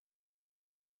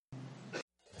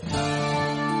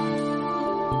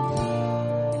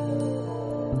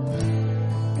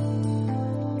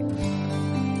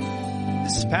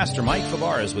Pastor Mike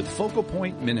Fabarez with Focal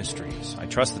Point Ministries. I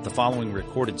trust that the following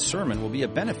recorded sermon will be a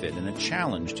benefit and a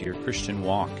challenge to your Christian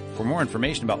walk. For more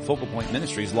information about Focal Point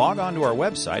Ministries, log on to our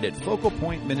website at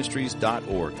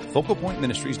focalpointministries.org,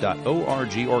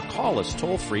 focalpointministries.org, or call us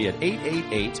toll free at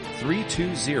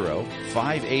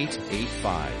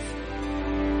 888-320-5885.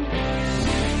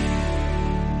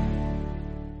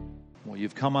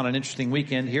 You've come on an interesting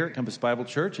weekend here at Compass Bible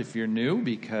Church if you're new,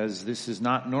 because this is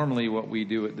not normally what we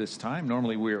do at this time.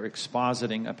 Normally we're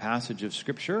expositing a passage of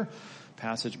Scripture,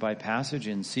 passage by passage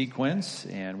in sequence,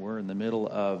 and we're in the middle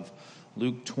of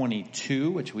Luke 22,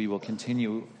 which we will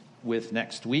continue with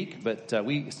next week. But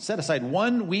we set aside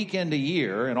one weekend a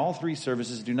year, and all three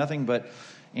services do nothing but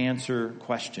answer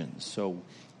questions. So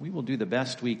we will do the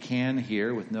best we can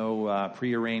here with no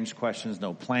prearranged questions,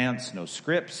 no plants, no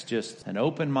scripts, just an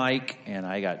open mic. And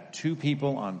I got two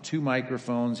people on two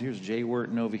microphones. Here's Jay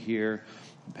Wharton over here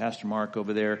and Pastor Mark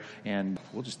over there. And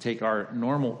we'll just take our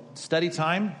normal study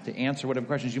time to answer whatever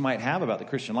questions you might have about the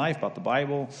Christian life, about the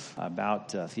Bible,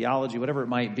 about theology, whatever it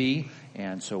might be.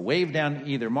 And so wave down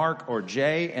either Mark or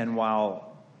Jay, and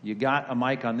while you got a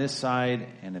mic on this side,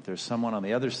 and if there's someone on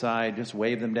the other side, just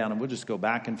wave them down, and we'll just go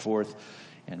back and forth.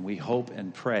 And we hope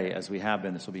and pray, as we have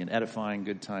been, this will be an edifying,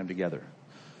 good time together.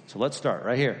 So let's start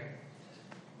right here.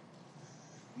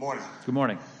 Morning. Good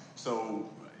morning. So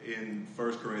in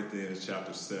 1 Corinthians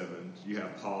chapter 7, you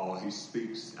have Paul. He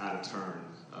speaks out of turn,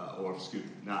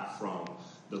 not from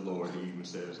the Lord. He even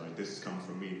says, like, this is coming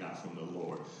from me, not from the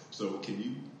Lord. So can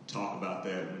you talk about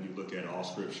that when you look at all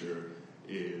Scripture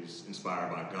is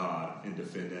inspired by God and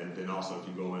defend that? And then also if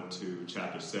you go into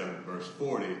chapter 7, verse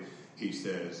 40, he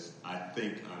says, I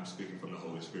think I'm speaking from the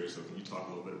Holy Spirit. So can you talk a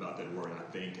little bit about that word, I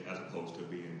think, as opposed to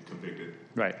being convicted?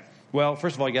 Right. Well,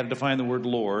 first of all, you got to define the word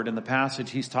Lord. In the passage,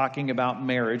 he's talking about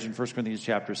marriage in 1 Corinthians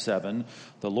chapter 7.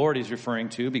 The Lord he's referring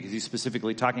to because he's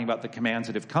specifically talking about the commands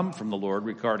that have come from the Lord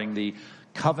regarding the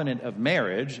covenant of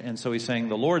marriage. And so he's saying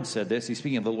the Lord said this. He's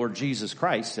speaking of the Lord Jesus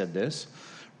Christ said this.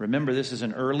 Remember, this is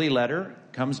an early letter,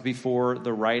 comes before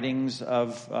the writings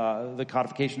of the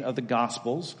codification of the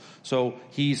Gospels. So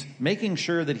he's making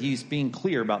sure that he's being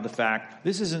clear about the fact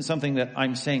this isn't something that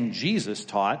I'm saying Jesus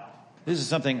taught. This is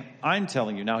something I'm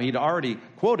telling you. Now, he'd already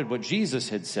quoted what Jesus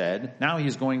had said. Now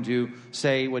he's going to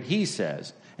say what he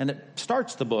says. And it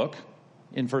starts the book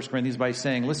in 1 Corinthians by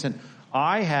saying, listen,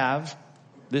 I have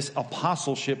this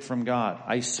apostleship from God.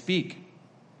 I speak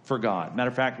for God. Matter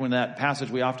of fact, when that passage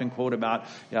we often quote about,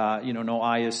 no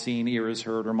eye is seen, ear is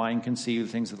heard, or mind conceived,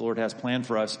 the things that the Lord has planned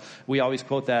for us, we always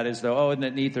quote that as though, isn't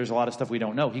it neat? There's a lot of stuff we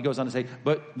don't know. He goes on to say,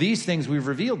 but these things we've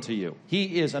revealed to you.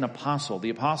 He is an apostle. The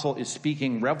apostle is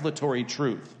speaking revelatory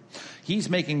truth. He's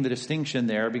making the distinction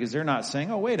there because they're not saying,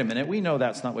 wait a minute, we know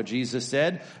that's not what Jesus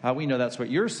said. We know that's what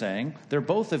you're saying. They're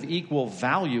both of equal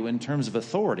value in terms of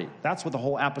authority. That's what the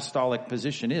whole apostolic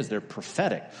position is. They're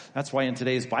prophetic. That's why in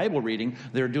today's Bible reading,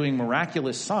 they're doing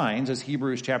miraculous signs, as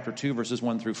Hebrews chapter 2, verses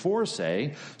 1 through 4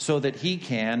 say, so that he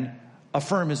can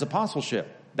affirm his apostleship.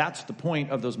 That's the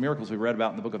point of those miracles we read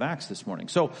about in the book of Acts this morning.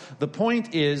 So the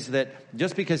point is that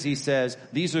just because he says,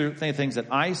 these are things that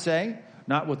I say,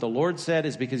 not what the Lord said,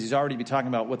 is because he's already been talking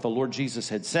about what the Lord Jesus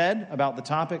had said about the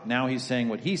topic. Now he's saying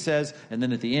what he says, and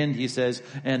then at the end he says,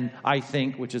 and I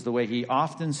think, which is the way he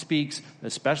often speaks,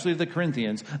 especially to the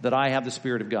Corinthians, that I have the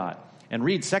Spirit of God. And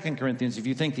read 2 Corinthians if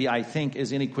you think the I think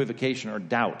is any equivocation or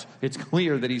doubt. It's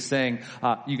clear that he's saying,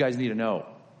 you guys need to know,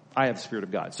 I have the Spirit of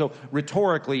God. So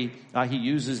rhetorically, he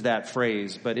uses that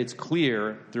phrase, but it's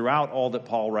clear throughout all that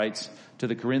Paul writes to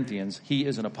the Corinthians. He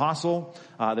is an apostle.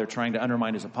 They're trying to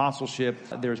undermine his apostleship.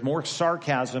 There's more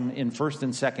sarcasm in 1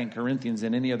 and 2 Corinthians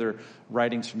than any other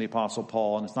writings from the Apostle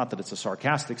Paul. And it's not that it's a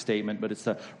sarcastic statement, but it's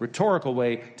a rhetorical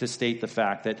way to state the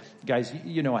fact that, guys,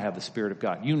 you know I have the Spirit of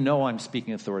God. You know I'm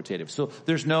speaking authoritative. So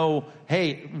there's no,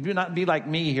 hey, do not be like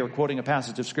me here quoting a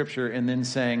passage of Scripture and then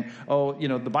saying,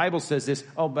 the Bible says this,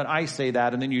 but I say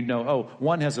that. And then you'd know,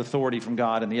 one has authority from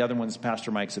God and the other one's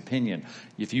Pastor Mike's opinion.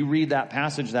 If you read that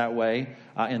passage that way,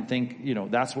 and think,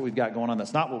 that's what we've got going on.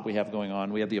 That's not what we have going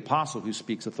on. We have the apostle who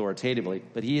speaks authoritatively,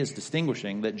 but he is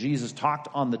distinguishing that Jesus talked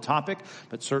on the topic,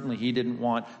 but certainly he didn't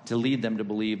want to lead them to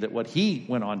believe that what he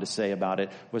went on to say about it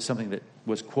was something that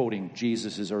was quoting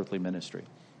Jesus' earthly ministry.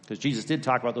 Because Jesus did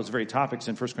talk about those very topics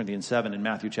in 1 Corinthians 7 and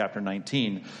Matthew chapter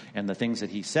 19, and the things that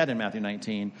he said in Matthew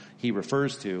 19, he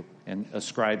refers to and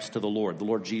ascribes to the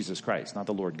Lord Jesus Christ, not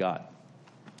the Lord God.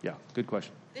 Yeah, good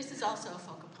question. This is also a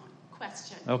focal point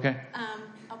question. Okay.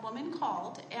 A woman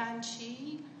called, and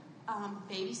she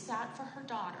babysat for her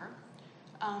daughter,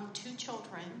 2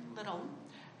 children, little,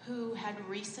 who had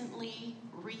recently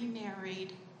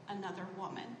remarried another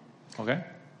woman. Okay.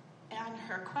 And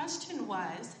her question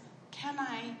was,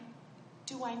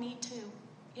 do I need to,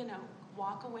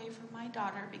 walk away from my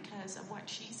daughter because of what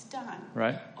she's done?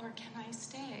 Right. Or can I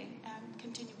stay and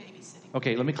continue babysitting?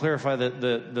 Okay, let me clarify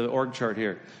the org chart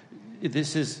here.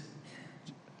 This is,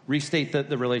 restate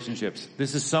the relationships.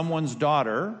 This is someone's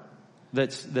daughter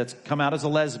that's come out as a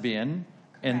lesbian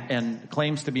and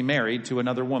claims to be married to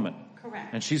another woman.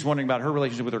 Correct. And she's wondering about her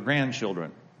relationship with her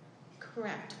grandchildren.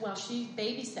 Correct. Well, she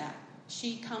babysat.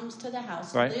 She comes to the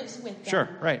house, right. lives with them sure,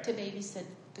 right. to babysit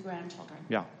the grandchildren.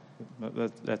 Yeah,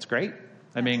 that's great.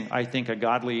 I mean, I think a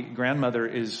godly grandmother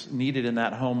is needed in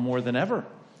that home more than ever.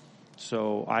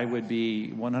 So I would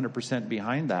be 100%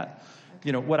 behind that.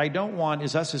 Okay. What I don't want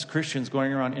is us as Christians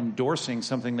going around endorsing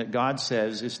something that God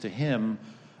says is to him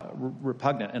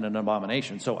repugnant and an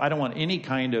abomination. So I don't want any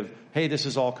kind of, hey, this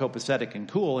is all copacetic and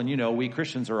cool, and we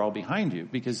Christians are all behind you,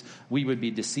 because we would be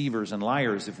deceivers and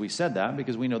liars if we said that,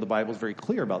 because we know the Bible is very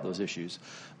clear about those issues.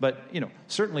 But,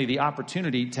 certainly the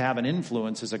opportunity to have an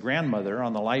influence as a grandmother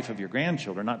on the life of your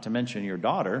grandchildren, not to mention your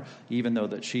daughter, even though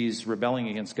that she's rebelling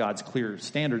against God's clear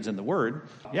standards in the Word,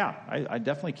 yeah, I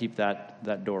definitely keep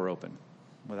that door open,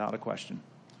 without a question.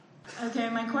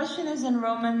 Okay, my question is in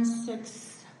Romans 6:7.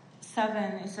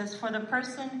 It says, for the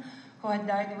person who had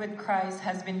died with Christ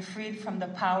has been freed from the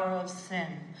power of sin.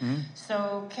 Mm-hmm.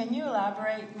 So can you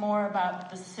elaborate more about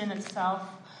the sin itself?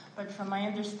 But from my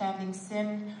understanding,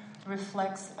 sin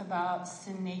reflects about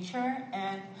sin nature.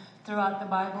 And throughout the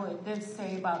Bible, it did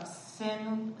say about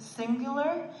sin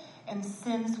singular and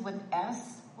sins with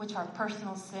S, which are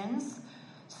personal sins.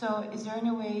 So is there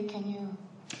any way, can you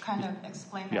kind of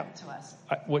explain that to us?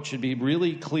 What should be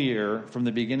really clear from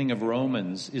the beginning of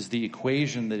Romans is the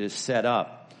equation that is set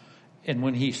up. And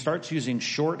when he starts using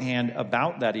shorthand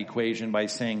about that equation by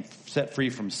saying set free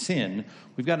from sin,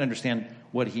 we've got to understand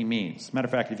what he means. Matter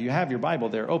of fact, if you have your Bible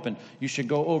there open, you should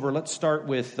go over, let's start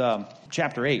with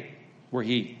chapter 8, where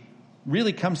he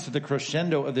really comes to the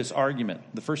crescendo of this argument.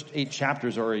 The first 8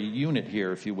 chapters are a unit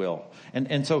here, if you will.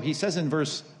 And so he says in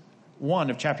verse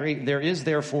 1 of chapter 8, there is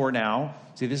therefore now,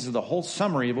 see, this is the whole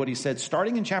summary of what he said,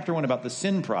 starting in chapter 1 about the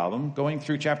sin problem, going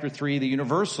through chapter 3, the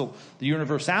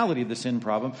universality of the sin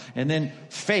problem, and then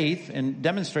faith, and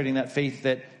demonstrating that faith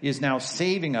that is now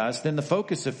saving us, then the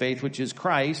focus of faith, which is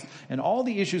Christ, and all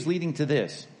the issues leading to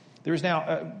this. There's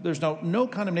no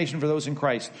condemnation for those in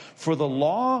Christ. For the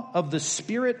law of the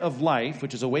Spirit of life,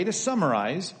 which is a way to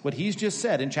summarize what he's just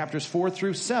said in chapters 4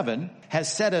 through 7,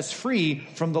 has set us free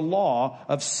from the law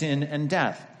of sin and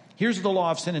death. Here's the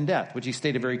law of sin and death, which he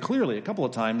stated very clearly a couple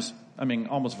of times,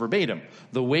 almost verbatim.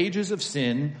 The wages of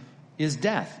sin is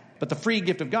death, but the free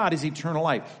gift of God is eternal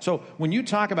life. So when you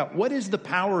talk about what is the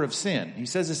power of sin, he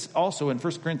says this also in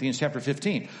 1 Corinthians chapter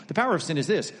 15. The power of sin is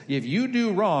this: if you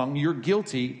do wrong, you're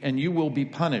guilty and you will be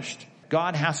punished.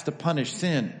 God has to punish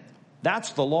sin.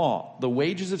 That's the law. The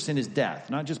wages of sin is death,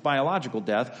 not just biological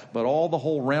death, but all the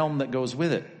whole realm that goes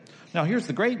with it. Now here's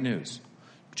the great news.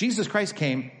 Jesus Christ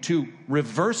came to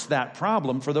reverse that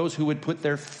problem for those who would put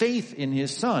their faith in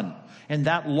his Son. And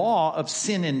that law of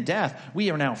sin and death,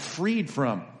 we are now freed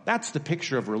from. That's the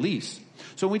picture of release.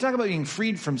 So when we talk about being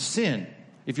freed from sin,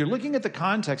 if you're looking at the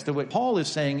context of what Paul is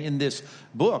saying in this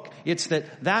book, it's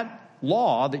that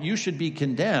law that you should be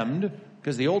condemned,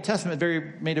 because the Old Testament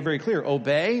made it very clear.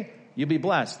 Obey, you'll be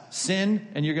blessed. Sin,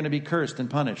 and you're going to be cursed and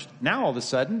punished. Now all of a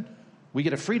sudden, we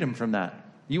get a freedom from that.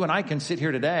 You and I can sit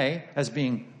here today as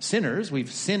being sinners.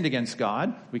 We've sinned against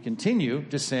God. We continue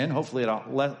to sin, hopefully at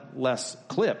a less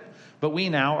clip. But we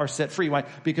now are set free. Why?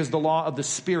 Because the law of the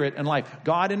Spirit and life.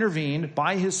 God intervened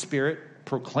by his Spirit,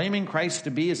 proclaiming Christ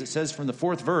to be, as it says from the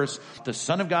 4th verse, the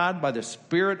Son of God by the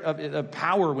Spirit of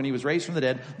power when he was raised from the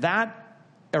dead. That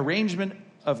arrangement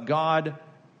of God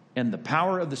and the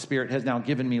power of the Spirit has now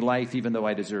given me life even though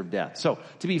I deserve death. So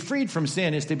to be freed from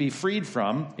sin is to be freed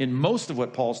from, in most of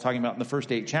what Paul's talking about in the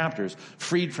first 8 chapters,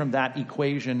 freed from that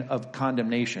equation of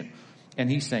condemnation. And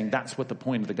he's saying that's what the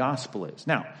point of the gospel is.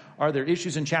 Now, are there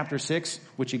issues in chapter 6,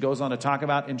 which he goes on to talk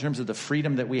about in terms of the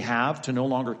freedom that we have to no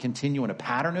longer continue in a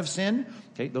pattern of sin?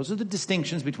 Okay, those are the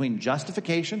distinctions between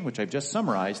justification, which I've just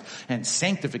summarized, and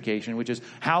sanctification, which is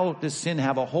how does sin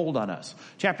have a hold on us?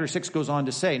 Chapter 6 goes on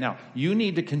to say, now, you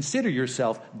need to consider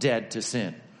yourself dead to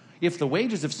sin. If the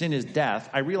wages of sin is death,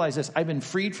 I realize this, I've been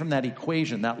freed from that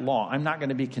equation, that law. I'm not going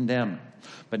to be condemned.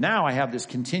 But now I have this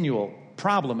continual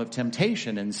problem of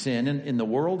temptation and sin in the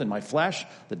world, in my flesh.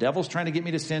 The devil's trying to get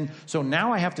me to sin. So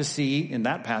now I have to see, in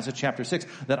that passage, chapter 6,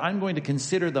 that I'm going to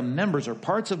consider the members or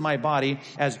parts of my body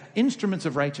as instruments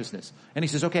of righteousness. And he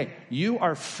says, okay, you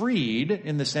are freed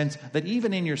in the sense that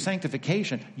even in your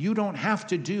sanctification, you don't have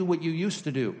to do what you used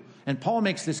to do. And Paul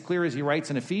makes this clear as he writes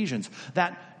in Ephesians,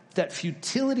 that that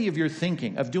futility of your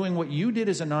thinking, of doing what you did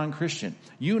as a non-Christian,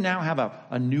 you now have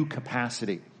a new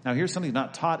capacity. Now here's something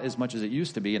not taught as much as it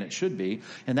used to be, and it should be,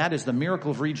 and that is the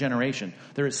miracle of regeneration.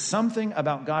 There is something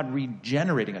about God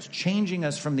regenerating us, changing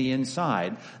us from the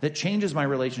inside, that changes my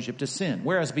relationship to sin.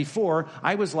 Whereas before,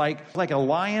 I was like a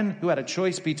lion who had a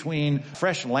choice between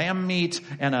fresh lamb meat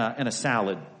and a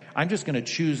salad. I'm just going to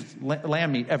choose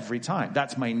lamb meat every time.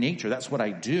 That's my nature. That's what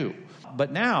I do.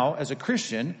 But now, as a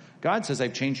Christian, God says,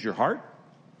 I've changed your heart.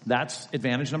 That's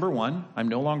advantage number one. I'm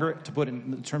no longer, to put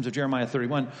in terms of Jeremiah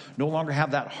 31, no longer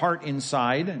have that heart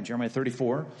inside, and Jeremiah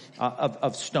 34,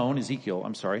 of stone. Ezekiel,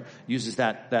 uses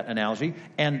that analogy.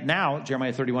 And now,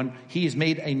 Jeremiah 31, he's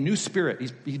made a new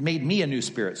spirit. He's made me a new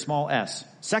spirit, small s.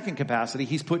 Second capacity,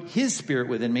 he's put his spirit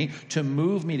within me to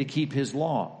move me to keep his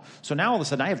law. So now all of a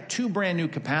sudden I have two brand new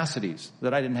capacities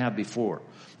that I didn't have before.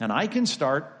 And I can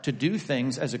start to do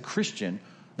things as a Christian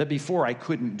that before I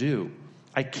couldn't do.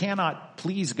 I cannot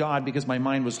please God because my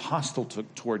mind was hostile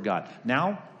toward God.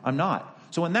 Now, I'm not.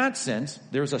 So in that sense,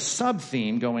 there's a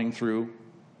sub-theme going through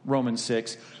Romans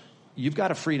 6. You've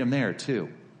got a freedom there too.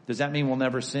 Does that mean we'll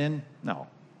never sin? No.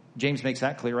 James makes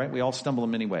that clear, right? We all stumble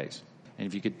in many ways. And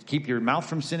if you could keep your mouth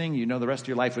from sinning, you know the rest of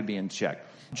your life would be in check.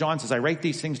 John says, I write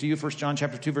these things to you, 1 John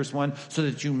chapter 2, verse 1, so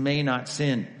that you may not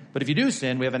sin. But if you do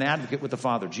sin, we have an advocate with the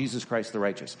Father, Jesus Christ the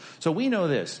righteous. So we know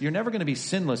this. You're never going to be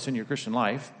sinless in your Christian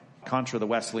life, contra the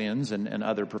Wesleyans and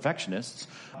other perfectionists,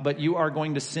 but you are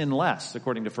going to sin less,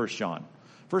 according to 1 John.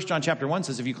 1 John chapter 1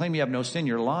 says, if you claim you have no sin,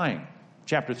 you're lying.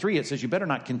 Chapter 3, it says you better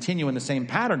not continue in the same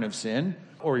pattern of sin,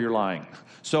 or you're lying.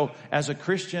 So as a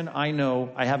Christian, I know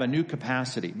I have a new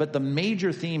capacity. But the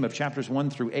major theme of chapters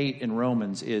 1 through 8 in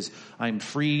Romans is I'm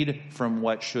freed from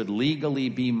what should legally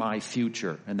be my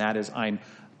future. And that is I'm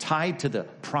tied to the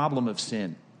problem of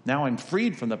sin. Now I'm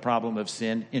freed from the problem of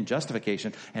sin in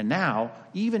justification. And now,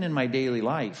 even in my daily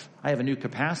life, I have a new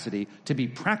capacity to be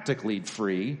practically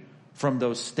free from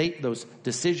those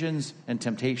decisions and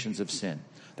temptations of sin.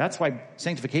 That's why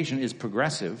sanctification is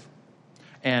progressive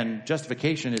and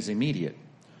justification is immediate.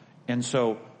 And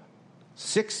so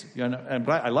 6,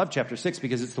 I love chapter 6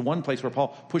 because it's the one place where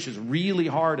Paul pushes really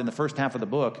hard in the first half of the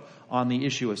book on the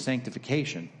issue of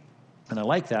sanctification. And I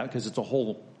like that because it's a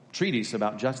whole treatise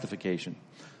about justification.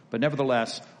 But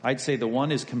nevertheless, I'd say the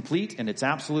one is complete and it's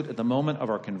absolute at the moment of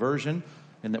our conversion,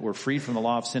 and that we're freed from the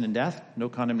law of sin and death, no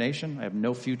condemnation. I have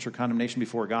no future condemnation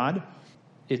before God.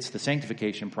 It's the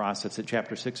sanctification process that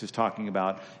chapter 6 is talking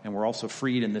about, and we're also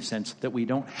freed in the sense that we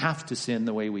don't have to sin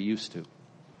the way we used to. Good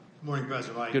morning,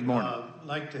 Pastor Mike. Good morning. I'd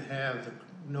like to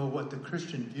know what the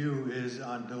Christian view is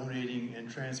on donating and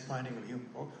transplanting of human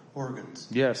organs.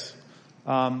 Yes.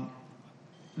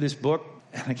 This book,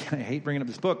 and again, I hate bringing up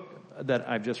this book that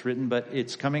I've just written, but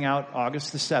it's coming out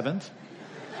August the 7th.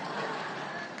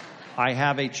 I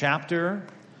have a chapter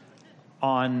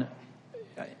on,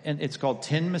 and it's called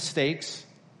 10 Mistakes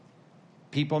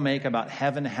People Make About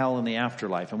Heaven, Hell, and the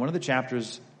Afterlife. And one of the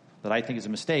chapters that I think is a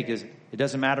mistake is it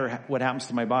doesn't matter what happens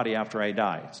to my body after I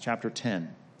die. It's chapter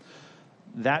 10.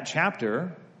 That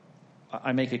chapter,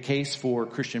 I make a case for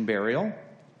Christian burial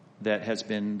that has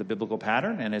been the biblical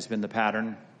pattern and has been the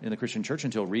pattern in the Christian church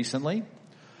until recently.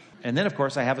 And then, of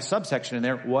course, I have a subsection in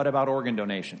there, what about organ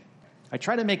donation? I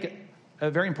try to make a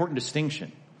very important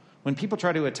distinction. When people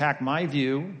try to attack my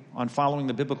view on following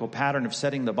the biblical pattern of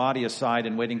setting the body aside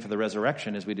and waiting for the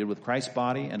resurrection, as we did with Christ's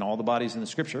body and all the bodies in the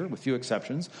Scripture, with few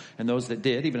exceptions, and those that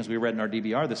did, even as we read in our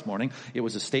DVR this morning, it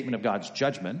was a statement of God's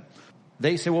judgment.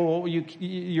 They say, well,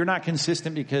 you're not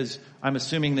consistent because I'm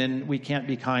assuming then we can't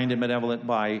be kind and benevolent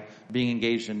by being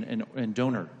engaged in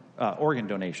organ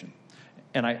donation.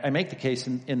 And I make the case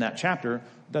in that chapter,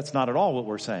 that's not at all what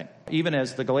we're saying. Even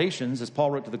as the Galatians, as Paul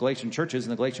wrote to the Galatian churches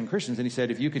and the Galatian Christians, and he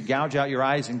said, if you could gouge out your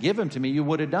eyes and give them to me, you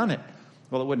would have done it.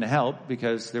 Well, it wouldn't have helped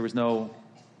because there was no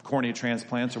cornea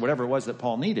transplants or whatever it was that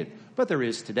Paul needed. But there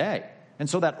is today. And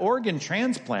so that organ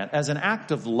transplant as an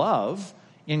act of love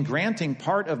in granting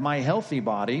part of my healthy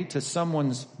body to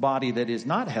someone's body that is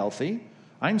not healthy,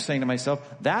 I'm saying to myself,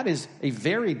 that is a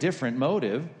very different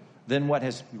motive than what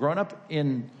has grown up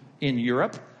in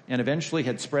Europe and eventually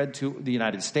had spread to the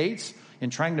United States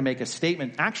in trying to make a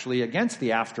statement actually against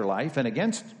the afterlife and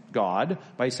against God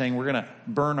by saying we're going to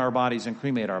burn our bodies and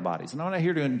cremate our bodies. And I'm not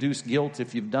here to induce guilt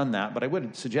if you've done that, but I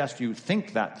would suggest you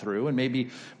think that through, and maybe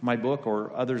my book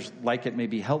or others like it may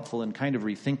be helpful in kind of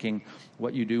rethinking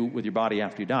what you do with your body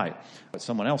after you die. What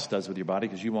someone else does with your body,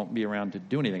 because you won't be around to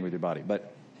do anything with your body.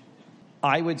 But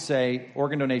I would say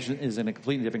organ donation is in a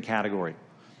completely different category.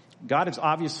 God is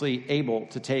obviously able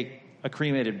to take a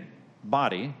cremated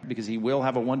body because he will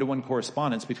have a one-to-one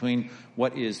correspondence between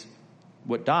what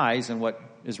dies and what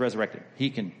is resurrected. He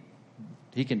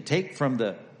can take from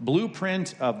the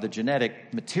blueprint of the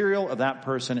genetic material of that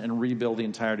person and rebuild the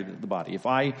entirety of the body. If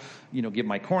I, give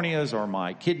my corneas or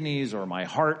my kidneys or my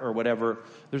heart or whatever,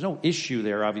 there's no issue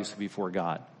there, obviously, before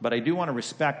God. But I do want to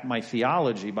respect my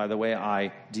theology by the way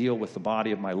I deal with the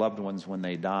body of my loved ones when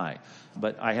they die.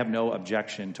 But I have no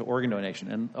objection to organ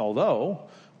donation. And although,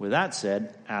 with that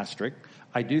said, asterisk,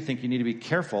 I do think you need to be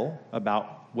careful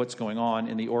about what's going on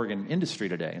in the organ industry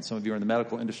today. And some of you are in the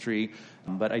medical industry.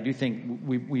 But I do think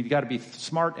we've got to be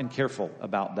smart and careful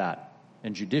about that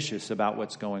and judicious about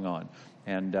what's going on.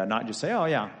 And not just say,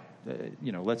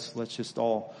 let's just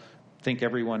all think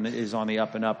everyone is on the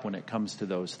up and up when it comes to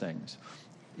those things.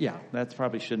 Yeah, that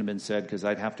probably shouldn't have been said because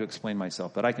I'd have to explain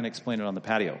myself. But I can explain it on the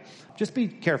patio. Just be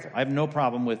careful. I have no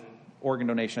problem with organ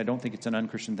donation. I don't think it's an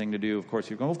unchristian thing to do. Of course,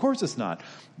 you're going, of course it's not.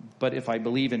 But if I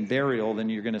believe in burial, then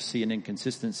you're going to see an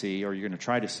inconsistency, or you're going to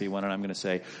try to see one, and I'm going to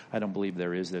say, I don't believe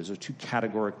there is. Those are two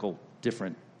categorical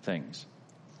different things.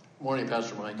 Morning,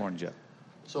 Pastor Mike. Morning, Jeff.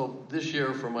 So this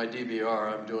year for my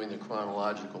DBR, I'm doing the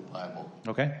chronological Bible.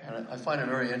 Okay. And I find it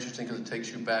very interesting because it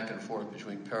takes you back and forth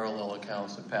between parallel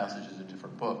accounts and passages in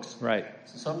different books. Right.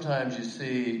 So sometimes you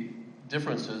see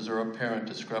differences or apparent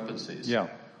discrepancies. Yeah.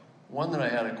 One that I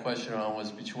had a question on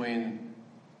was between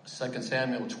 2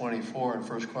 Samuel 24 and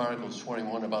 1 Chronicles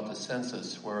 21 about the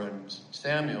census, where in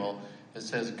Samuel it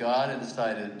says God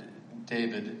incited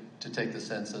David to take the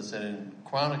census, and in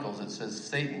Chronicles it says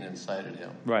Satan incited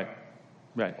him. Right.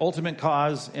 Ultimate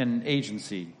cause and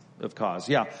agency of cause.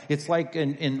 Yeah. It's like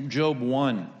in Job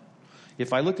 1.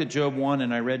 If I looked at Job 1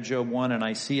 and I read Job 1 and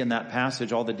I see in that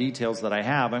passage all the details that I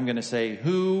have, I'm going to say,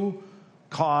 who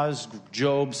caused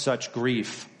Job such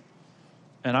grief?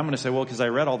 And I'm going to say, well, because I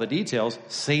read all the details,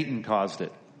 Satan caused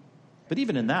it. But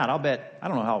even in that, I'll bet, I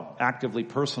don't know how actively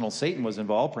personal Satan was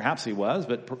involved. Perhaps he was,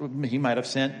 but he might have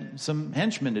sent some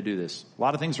henchmen to do this. A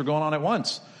lot of things were going on at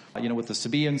once. With the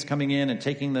Sabaeans coming in and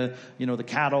taking the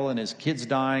cattle and his kids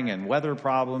dying and weather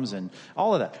problems and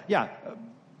all of that. Yeah.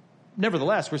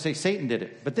 Nevertheless, we say Satan did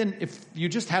it. But then if you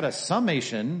just had a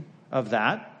summation of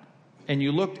that, and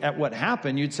you looked at what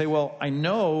happened, you'd say, well, I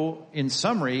know in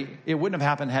summary, it wouldn't have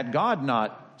happened had God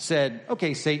not said,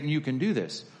 okay, Satan, you can do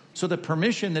this. So the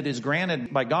permission that is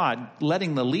granted by God,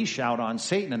 letting the leash out on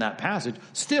Satan in that passage,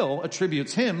 still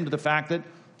attributes him to the fact that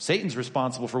Satan's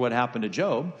responsible for what happened to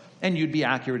Job, and you'd be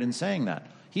accurate in saying that.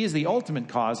 He is the ultimate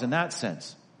cause in that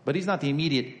sense. But he's not the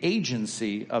immediate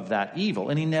agency of that evil,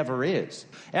 and he never is.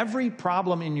 Every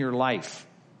problem in your life,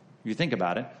 you think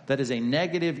about it, that is a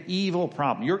negative, evil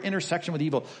problem. Your intersection with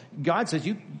evil. God says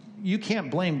you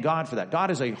can't blame God for that.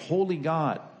 God is a holy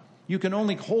God. You can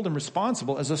only hold him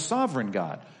responsible as a sovereign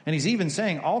God. And he's even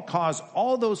saying, I'll cause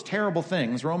all those terrible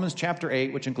things, Romans chapter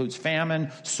 8, which includes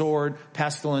famine, sword,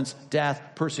 pestilence, death,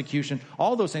 persecution.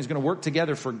 All those things are going to work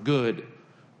together for good.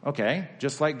 Okay,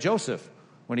 just like Joseph.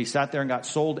 When he sat there and got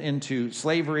sold into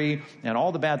slavery and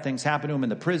all the bad things happened to him in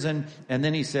the prison. And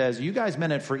then he says, you guys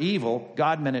meant it for evil.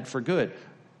 God meant it for good.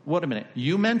 Wait a minute.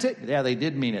 You meant it? Yeah, they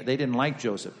did mean it. They didn't like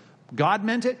Joseph. God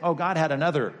meant it? Oh, God had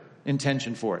another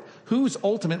intention for it. Who's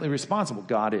ultimately responsible?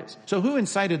 God is. So who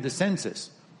incited the census?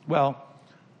 Well,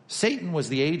 Satan was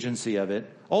the agency of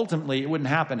it. Ultimately, it wouldn't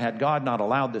happen had God not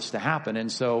allowed this to happen,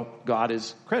 and so God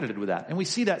is credited with that. And we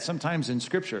see that sometimes in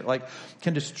Scripture. Like,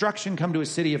 can destruction come to a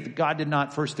city if God did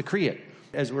not first decree it?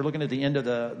 As we're looking at the end of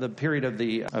the period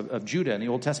of Judah in the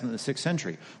Old Testament in the 6th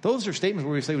century. Those are statements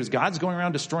where we say, was God's going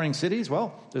around destroying cities?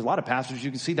 Well, there's a lot of passages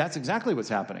you can see that's exactly what's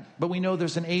happening. But we know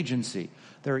there's an agency.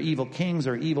 There are evil kings,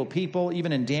 there are evil people.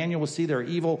 Even in Daniel, we'll see there are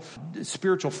evil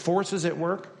spiritual forces at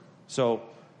work. So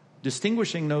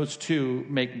distinguishing those two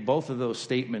make both of those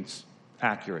statements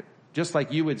accurate. Just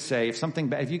like you would say,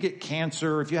 if you get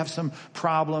cancer, if you have some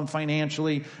problem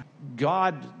financially,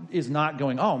 God is not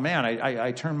going, oh man,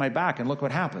 I turned my back and look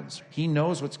what happens. He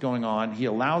knows what's going on. He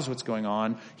allows what's going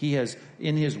on. He has,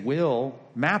 in his will,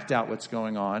 mapped out what's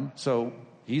going on. So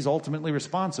he's ultimately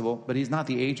responsible, but he's not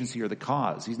the agency or the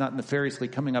cause. He's not nefariously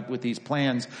coming up with these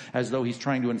plans as though he's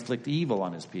trying to inflict evil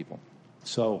on his people.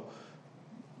 So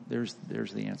there's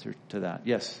the answer to that.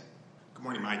 Yes? Good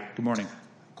morning, Mike. Good morning.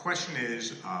 Question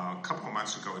is, a couple of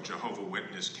months ago, a Jehovah's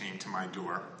Witness came to my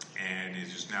door, and it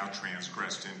is now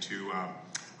transgressed into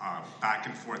back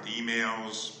and forth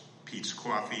emails, Pete's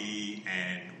Coffee,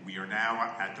 and we are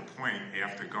now at the point,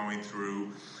 after going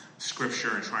through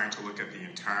Scripture and trying to look at the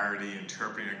entirety,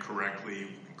 interpreting it correctly,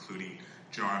 including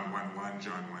John 1:1,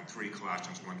 John 1:3,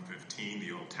 Colossians 1:15,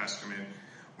 the Old Testament.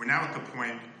 We're now at the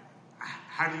point,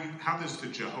 how does the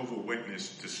Jehovah's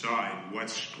Witness decide what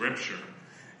Scripture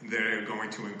they're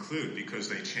going to include, because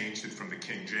they changed it from the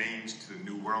King James to the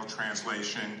New World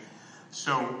Translation.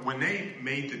 So when they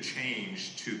made the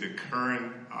change to the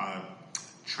current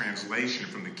translation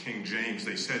from the King James,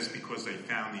 they said it's because they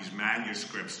found these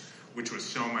manuscripts which were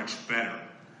so much better.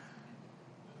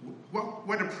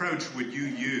 What approach would you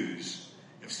use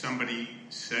if somebody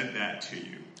said that to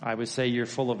you? I would say you're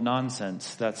full of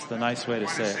nonsense. That's the nice way to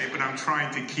say it. But I'm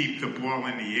trying to keep the ball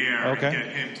in the air Okay. and get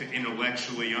him to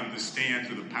intellectually understand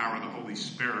through the power of the Holy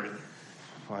Spirit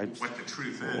what the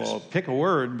truth is. Well, pick a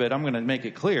word, but I'm going to make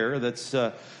it clear. That's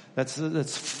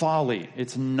folly.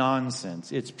 It's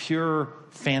nonsense. It's pure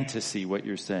fantasy, what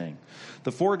you're saying.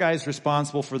 The 4 guys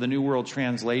responsible for the New World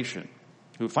Translation,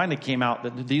 who finally came out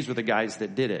that these were the guys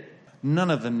that did it, none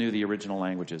of them knew the original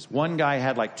languages. One guy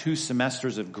had like 2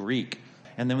 semesters of Greek.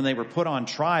 And then when they were put on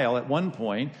trial at one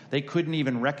point, they couldn't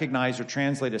even recognize or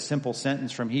translate a simple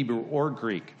sentence from Hebrew or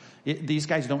Greek. These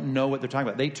guys don't know what they're talking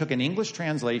about. They took an English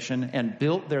translation and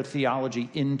built their theology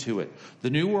into it. The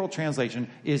New World Translation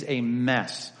is a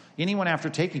mess. Anyone after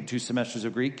taking 2 semesters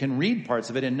of Greek can read parts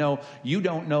of it and know you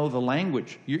don't know the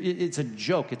language. It's a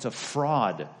joke. It's a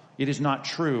fraud. It is not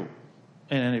true.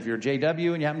 And if you're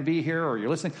JW and you happen to be here or you're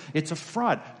listening, it's a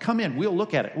fraud. Come in. We'll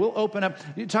look at it. We'll open up.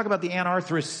 You talk about the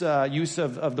anarthrous use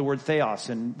of the word theos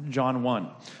in John 1.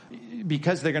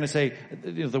 Because they're going to say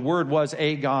the word was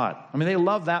a God. I mean, they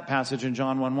love that passage in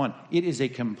John 1:1. It is a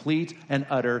complete and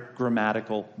utter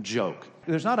grammatical joke.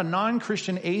 There's not a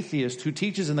non-Christian atheist who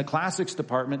teaches in the classics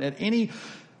department at any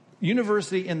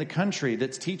university in the country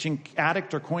that's teaching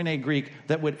Attic or Koine Greek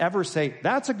that would ever say,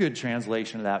 that's a good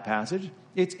translation of that passage.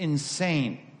 It's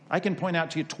insane. I can point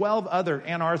out to you 12 other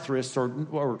anarthrists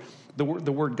or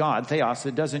the word God, theos,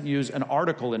 that doesn't use an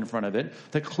article in front of it,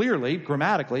 that clearly,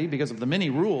 grammatically, because of the many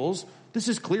rules, this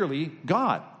is clearly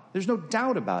God. There's no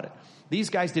doubt about it. These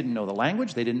guys didn't know the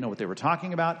language. They didn't know what they were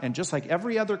talking about. And just like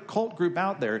every other cult group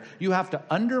out there, you have to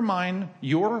undermine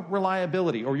your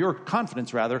reliability, or your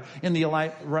confidence, rather, in the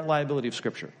reliability of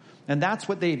Scripture. And that's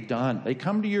what they've done. They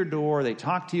come to your door, they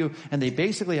talk to you, and they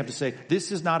basically have to say,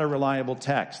 this is not a reliable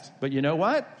text. But you know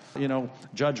what?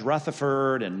 Judge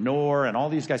Rutherford and Knorr and all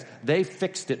these guys, they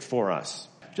fixed it for us.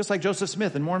 Just like Joseph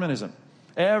Smith in Mormonism.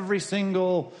 Every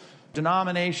single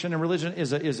denomination and religion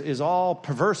is all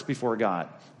perverse before God.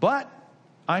 But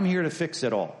I'm here to fix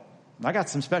it all. I got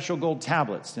some special gold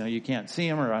tablets. You can't see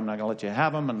them, or I'm not going to let you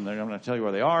have them, and I'm going to tell you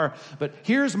where they are. But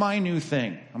here's my new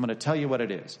thing. I'm going to tell you what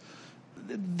it is.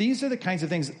 These are the kinds of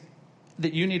things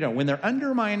that you need to know. When they're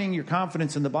undermining your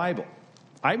confidence in the Bible,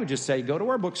 I would just say, go to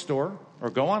our bookstore or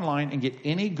go online and get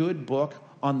any good book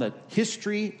on the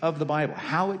history of the Bible,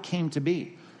 how it came to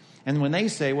be. And when they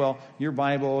say, well, your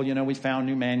Bible, we found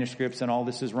new manuscripts and all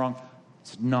this is wrong,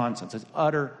 it's nonsense. It's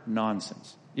utter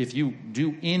nonsense. If you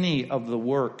do any of the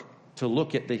work to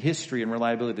look at the history and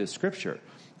reliability of the Scripture,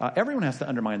 everyone has to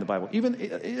undermine the Bible. Even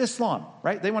Islam,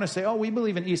 right? They want to say, oh, we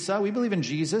believe in Isa, we believe in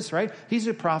Jesus, right? He's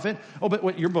a prophet. Oh, but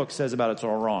what your book says about it's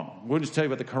all wrong. We'll just tell you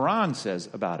what the Quran says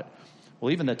about it.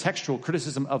 Well, even the textual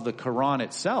criticism of the Quran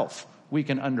itself, we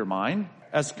can undermine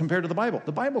as compared to the Bible.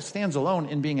 The Bible stands alone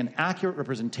in being an accurate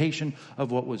representation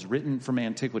of what was written from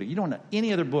antiquity. You don't know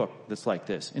any other book that's like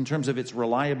this in terms of its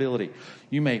reliability.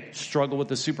 You may struggle with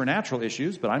the supernatural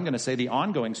issues, but I'm going to say the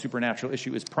ongoing supernatural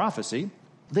issue is prophecy.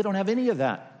 They don't have any of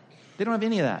that. They don't have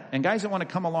any of that. And guys that want to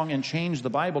come along and change the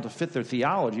Bible to fit their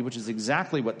theology, which is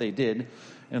exactly what they did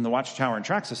in the Watchtower and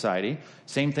Tract Society,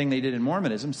 same thing they did in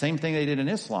Mormonism, same thing they did in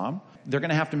Islam, they're going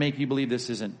to have to make you believe this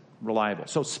isn't reliable.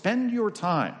 So spend your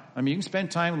time. I mean, you can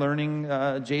spend time learning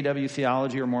JW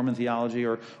theology or Mormon theology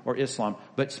or Islam,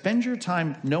 but spend your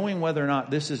time knowing whether or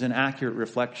not this is an accurate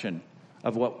reflection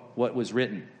of what was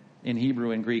written in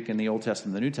Hebrew and Greek in the Old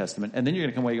Testament and the New Testament. And then you're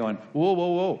going to come away going,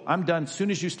 whoa, I'm done. As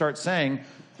soon as you start saying,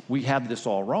 we have this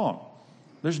all wrong.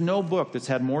 There's no book that's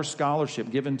had more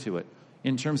scholarship given to it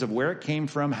in terms of where it came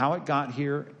from, how it got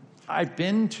here. I've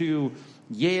been to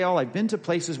Yale. I've been to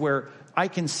places where I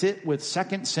can sit with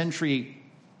 2nd century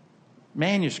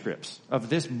manuscripts of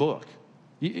this book.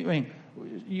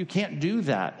 You can't do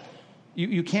that.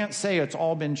 You can't say it's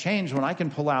all been changed when I can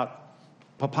pull out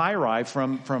papyri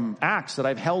from Acts that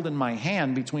I've held in my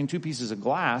hand between 2 pieces of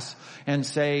glass and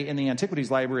say in the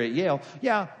Antiquities Library at Yale,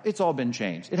 yeah, it's all been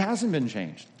changed. It hasn't been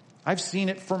changed. I've seen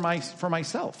it for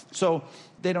myself. So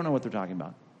they don't know what they're talking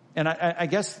about. And I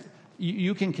guess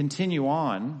you can continue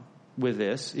on with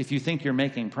this if you think you're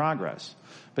making progress.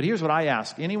 But here's what I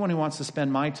ask anyone who wants to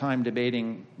spend my time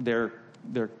debating their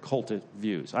cultic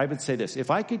views. I would say this: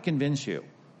 if I could convince you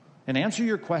and answer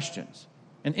your questions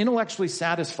and intellectually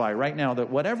satisfy right now that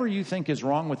whatever you think is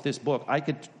wrong with this book, I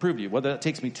could prove to you, whether that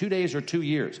takes me 2 days or 2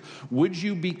 years, would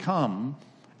you become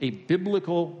a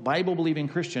biblical, Bible-believing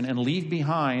Christian and leave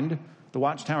behind the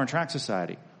Watchtower and Tract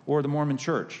Society? or the Mormon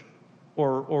church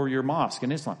or your mosque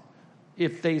in Islam?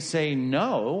 If they say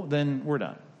no, then we're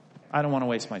done. I don't want to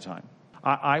waste my time.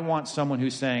 I want someone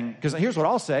who's saying, because here's what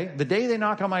I'll say. The day they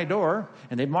knock on my door,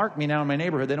 and they mark me now in my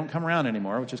neighborhood, they don't come around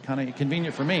anymore, which is kind of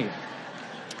convenient for me.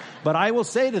 But I will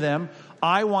say to them,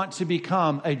 I want to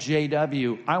become a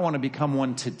JW. I want to become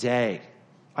one today.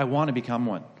 I want to become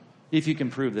one, if you can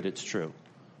prove that it's true.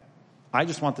 I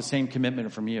just want the same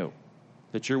commitment from you,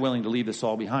 that you're willing to leave this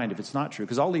all behind if it's not true.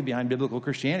 Because I'll leave behind biblical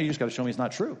Christianity. You just got to show me it's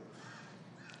not true.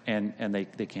 And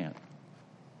they can't.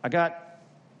 I got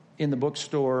in the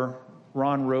bookstore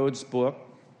Ron Rhodes' book,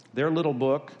 their little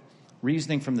book,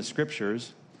 Reasoning from the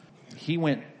Scriptures.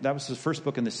 That was his first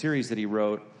book in the series that he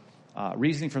wrote,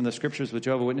 Reasoning from the Scriptures with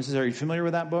Jehovah's Witnesses. Are you familiar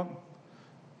with that book?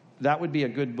 That would be a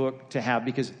good book to have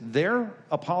because their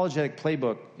apologetic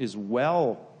playbook is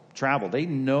well traveled. They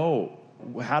know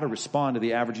how to respond to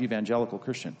the average evangelical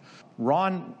Christian.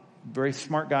 Ron, very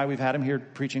smart guy, we've had him here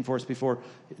preaching for us before.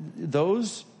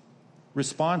 Those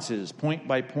responses, point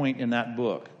by point in that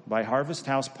book, by Harvest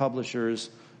House Publishers,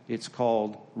 it's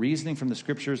called Reasoning from the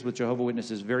Scriptures with Jehovah's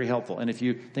Witnesses, very helpful. And if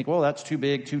you think, well, that's too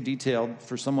big, too detailed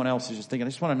for someone else who's just thinking, I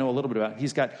just want to know a little bit about it.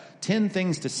 He's got 10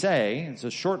 things to say. It's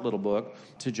a short little book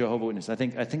to Jehovah's Witnesses. I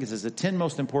think it says the 10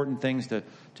 most important things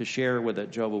to share with a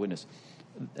Jehovah's Witness.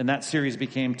 And that series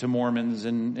became to Mormons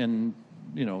and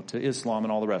to Islam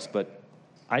and all the rest. But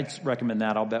I'd recommend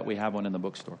that. I'll bet we have one in the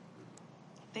bookstore.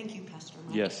 Thank you, Pastor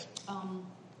Mike. Yes.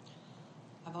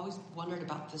 I've always wondered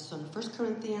about this one. 1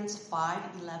 Corinthians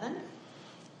 5:11,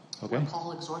 Okay. where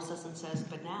Paul exhorts us and says,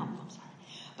 But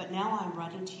now I'm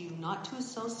writing to you not to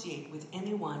associate with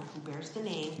anyone who bears the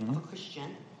name of a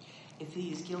Christian, if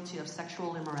he is guilty of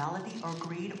sexual immorality or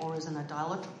greed or is an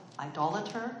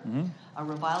idolater, a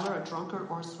reviler, a drunkard,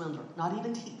 or a swindler, not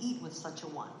even to eat with such a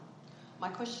one. My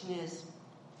question is,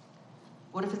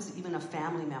 what if it's even a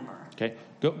family member? Okay.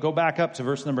 Go back up to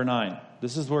verse number 9.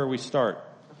 This is where we start.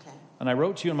 Okay. And I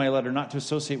wrote to you in my letter not to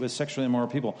associate with sexually immoral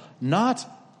people. Not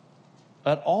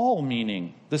at all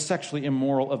meaning the sexually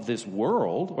immoral of this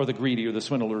world, or the greedy, or the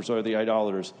swindlers, or the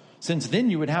idolaters, since then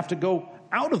you would have to go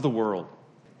out of the world.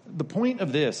 The point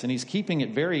of this, and he's keeping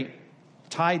it very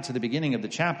tied to the beginning of the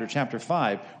chapter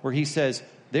 5, where he says,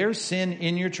 there's sin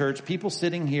in your church, people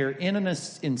sitting here in an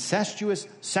incestuous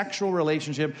sexual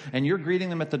relationship, and you're greeting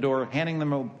them at the door, handing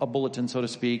them a bulletin, so to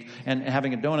speak, and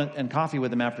having a donut and coffee with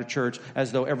them after church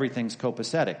as though everything's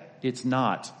copacetic. It's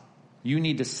not. You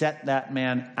need to set that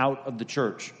man out of the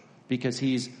church because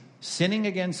he's sinning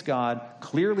against God,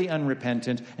 clearly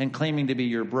unrepentant, and claiming to be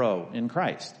your bro in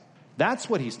Christ. That's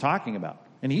what he's talking about.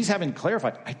 And he's having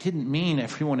clarified, I didn't mean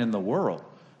everyone in the world.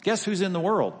 Guess who's in the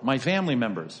world? My family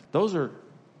members.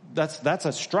 That's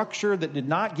a structure that did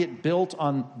not get built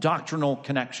on doctrinal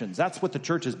connections. That's what the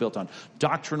church is built on,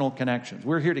 doctrinal connections.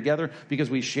 We're here together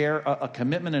because we share a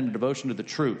commitment and a devotion to the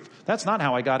truth. That's not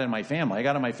how I got in my family. I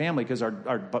got in my family because our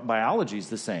biology is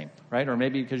the same, right? Or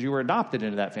maybe because you were adopted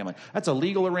into that family. That's a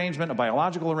legal arrangement, a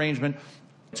biological arrangement.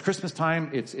 It's Christmas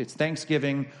time. It's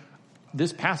Thanksgiving.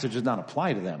 This passage does not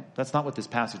apply to them. That's not what this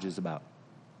passage is about.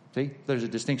 See, there's a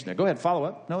distinction there. Go ahead, follow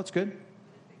up. No, it's good.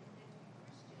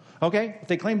 Okay, if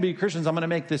they claim to be Christians, I'm going to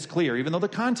make this clear. Even though the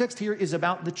context here is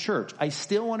about the church, I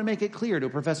still want to make it clear to a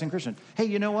professing Christian. Hey,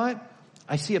 you know what?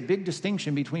 I see a big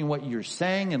distinction between what you're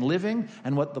saying and living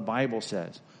and what the Bible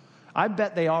says. I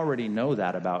bet they already know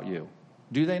that about you.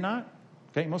 Do they not?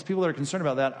 Okay, most people that are concerned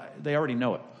about that, they already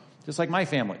know it. Just like my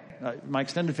family, my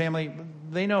extended family,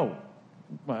 they know.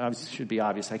 Well, it should be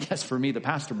obvious, I guess, for me, the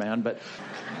pastor man, but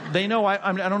they know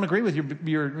I don't agree with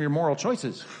your moral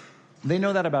choices. They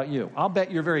know that about you. I'll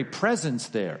bet your very presence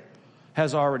there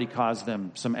has already caused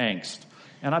them some angst.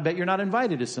 And I bet you're not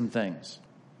invited to some things.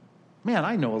 Man,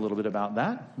 I know a little bit about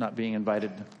that, not being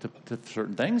invited to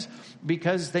certain things,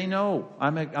 because they know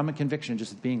I'm a conviction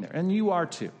just being there. And you are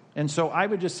too. And so I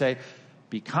would just say,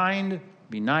 be kind,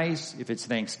 be nice. If it's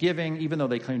Thanksgiving, even though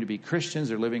they claim to be Christians,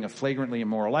 they're living a flagrantly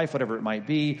immoral life, whatever it might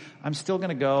be, I'm still going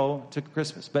to go to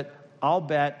Christmas. But I'll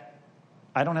bet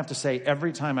I don't have to say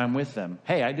every time I'm with them,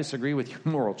 hey, I disagree with your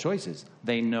moral choices.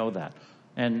 They know that.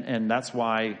 And that's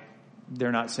why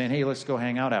they're not saying, hey, let's go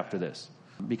hang out after this,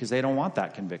 because they don't want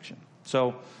that conviction.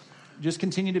 So just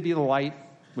continue to be the light,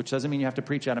 which doesn't mean you have to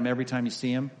preach at them every time you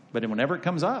see them. But whenever it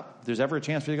comes up, if there's ever a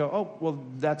chance for you to go, oh, well,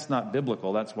 that's not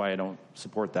biblical. That's why I don't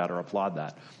support that or applaud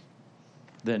that.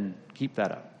 Then keep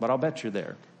that up. But I'll bet you're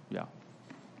there. Yeah.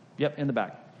 Yep, in the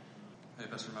back. Hey,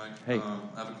 Pastor Mike. Hey.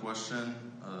 I have a question,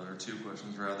 or two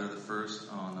questions rather. The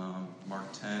first on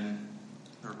Mark 10,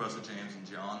 the request of James and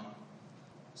John.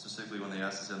 specifically when they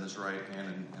ask to send this right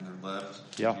hand and their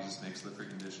left. Yeah. Jesus makes the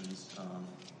preconditions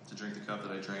to drink the cup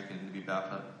that I drank and to be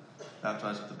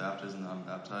baptized with the baptism that I'm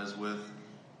baptized with.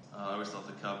 I always thought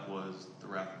the cup was the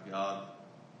wrath of God,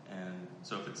 and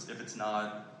so if it's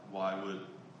not,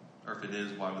 if it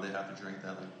is, why would they have to drink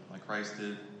that like Christ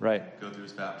did? Right. Go through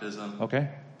his baptism. Okay.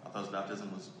 I thought his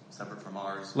baptism was separate from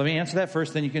ours. Let me answer that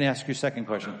first, then you can ask your second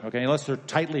question. Okay, unless they're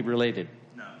tightly related.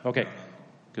 No. Okay. No.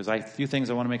 Because a few things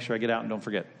I want to make sure I get out and don't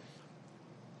forget.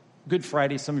 Good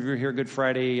Friday. Some of you are here Good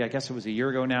Friday. I guess it was a year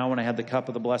ago now when I had the cup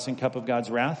of the blessing, cup of God's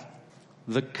wrath.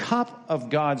 The cup of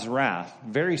God's wrath,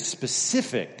 very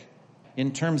specific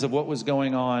in terms of what was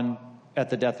going on at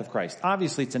the death of Christ.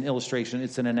 Obviously, it's an illustration.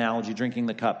 It's an analogy, drinking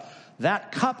the cup.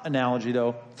 That cup analogy,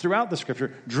 though, throughout the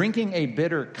scripture, drinking a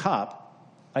bitter cup,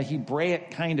 a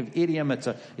Hebraic kind of idiom. It's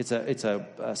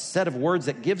a set of words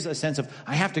that gives a sense of,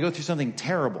 I have to go through something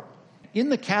terrible. In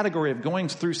the category of going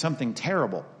through something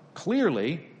terrible,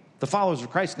 clearly, the followers of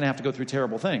Christ are going to have to go through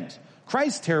terrible things.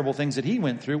 Christ's terrible things that he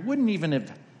went through wouldn't even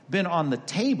have been on the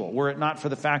table were it not for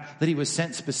the fact that he was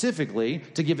sent specifically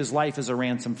to give his life as a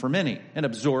ransom for many and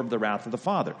absorb the wrath of the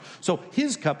Father. So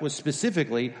his cup was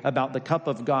specifically about the cup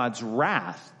of God's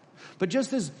wrath. But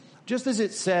just as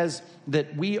it says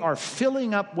that we are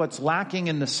filling up what's lacking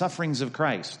in the sufferings of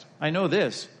Christ. I know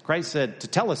this. Christ said,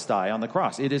 tetelestai on the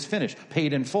cross. It is finished,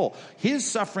 paid in full. His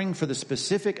suffering for the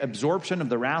specific absorption of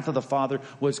the wrath of the Father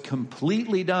was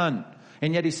completely done.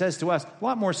 And yet he says to us, a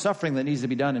lot more suffering that needs to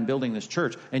be done in building this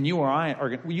church. And you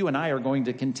and I are going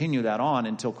to continue that on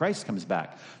until Christ comes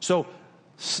back. So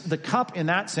the cup in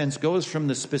that sense goes from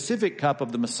the specific cup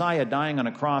of the Messiah dying on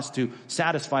a cross to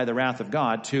satisfy the wrath of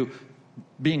God to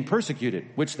being persecuted,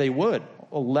 which they would.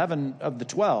 11 of the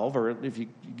 12, or if you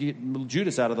get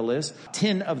Judas out of the list,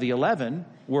 10 of the 11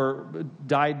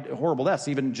 died horrible deaths.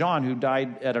 Even John, who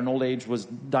died at an old age,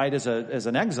 died as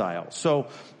an exile. So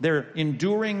they're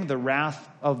enduring the wrath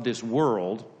of this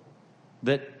world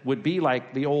that would be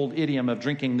like the old idiom of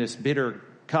drinking this bitter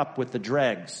cup with the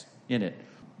dregs in it.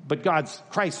 But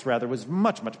Christ was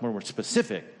much, much more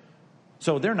specific.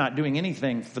 So they're not doing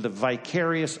anything for the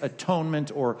vicarious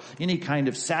atonement or any kind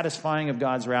of satisfying of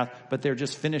God's wrath, but they're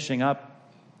just finishing up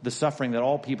the suffering that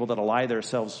all people that ally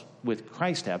themselves with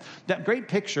Christ have. That great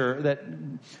picture that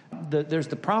there's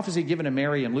the prophecy given to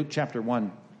Mary in Luke chapter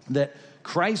 1 that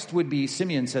Christ would be,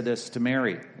 Simeon said this to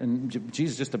Mary, and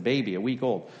Jesus just a baby, a week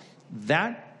old.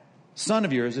 That son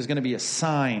of yours is going to be a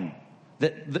sign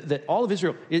that all of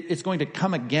Israel, it's going to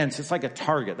come against. It's like a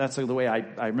target. That's the way I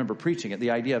remember preaching it.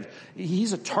 The idea of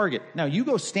he's a target. Now you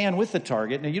go stand with the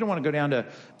target. Now you don't want to go down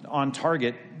on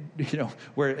target,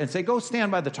 and say, go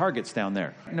stand by the targets down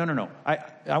there. No.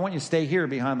 I want you to stay here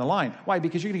behind the line. Why?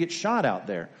 Because you're going to get shot out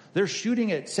there. They're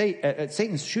shooting at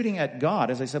Satan's shooting at God,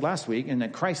 as I said last week, and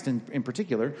at Christ in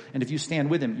particular. And if you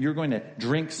stand with him, you're going to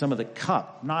drink some of the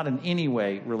cup, not in any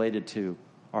way related to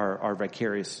our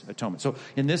vicarious atonement. So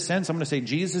in this sense, I'm going to say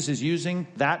Jesus is using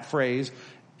that phrase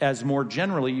as more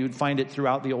generally you'd find it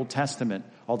throughout the Old Testament,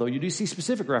 although you do see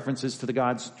specific references to the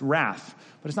God's wrath,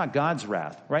 but it's not God's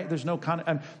wrath, right? There's no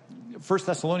 1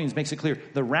 Thessalonians makes it clear.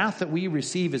 The wrath that we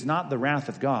receive is not the wrath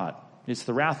of God. It's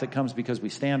the wrath that comes because we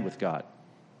stand with God.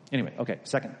 Anyway, okay,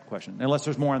 second question. Unless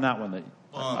there's more on that one that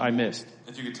I missed.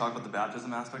 If you could talk about the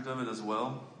baptism aspect of it as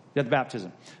well. Yeah, the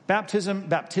baptism.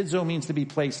 Baptizo means to be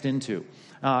placed into.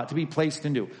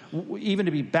 Even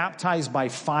to be baptized by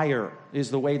fire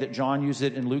is the way that John used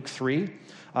it in Luke 3.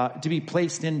 To be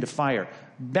placed into fire.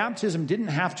 Baptism didn't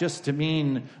have just to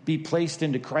mean be placed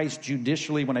into Christ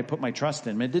judicially when I put my trust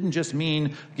in him. It didn't just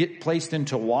mean get placed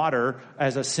into water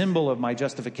as a symbol of my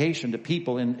justification to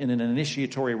people in an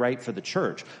initiatory rite for the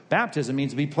church. Baptism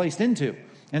means to be placed into.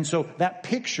 And so that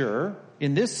picture,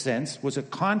 in this sense, was a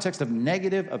context of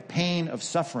negative, of pain, of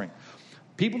suffering.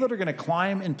 People that are going to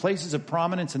climb in places of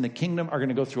prominence in the kingdom are going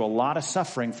to go through a lot of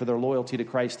suffering for their loyalty to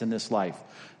Christ in this life.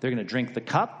 They're going to drink the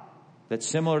cup that's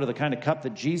similar to the kind of cup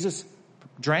that Jesus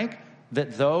drank,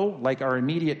 that though, like our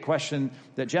immediate question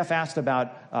that Jeff asked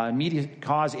about immediate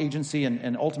cause, agency,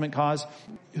 and ultimate cause,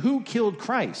 who killed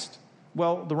Christ?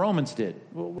 Well, the Romans did.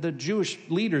 Well, the Jewish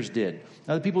leaders did.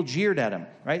 Now, the people jeered at him,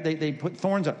 right? They put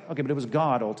thorns on. Okay, but it was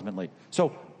God ultimately.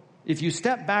 So if you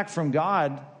step back from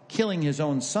God killing his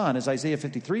own son, as Isaiah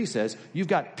 53 says, you've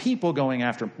got people going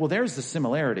after him. Well, there's the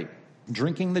similarity.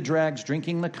 Drinking the dregs,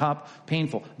 drinking the cup,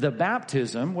 painful. The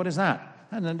baptism, what is that?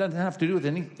 That doesn't have to do with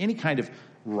any kind of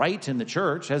rite in the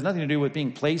church. It has nothing to do with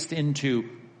being placed into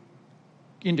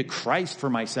Christ for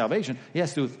my salvation. It has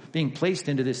to do with being placed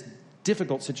into this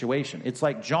difficult situation. It's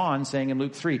like John saying in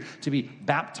Luke 3 to be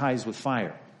baptized with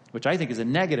fire. which I think is a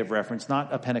negative reference,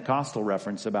 not a Pentecostal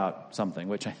reference about something,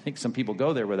 which I think some people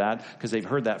go there with that because they've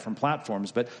heard that from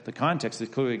platforms. But the context is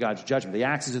clearly God's judgment. The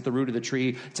axe is at the root of the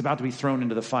tree. It's about to be thrown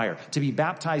into the fire. To be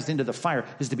baptized into the fire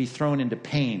is to be thrown into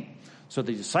pain. So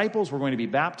the disciples were going to be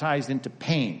baptized into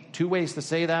pain. Two ways to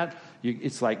say that.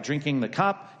 It's like drinking the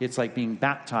cup. It's like being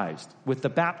baptized. With the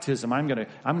baptism,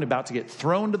 I'm about to get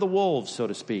thrown to the wolves, so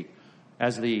to speak,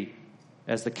 as the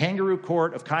kangaroo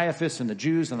court of Caiaphas and the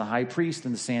Jews and the high priest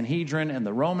and the Sanhedrin and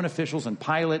the Roman officials and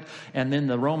Pilate and then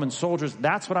the Roman soldiers.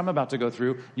 That's what I'm about to go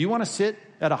through. You want to sit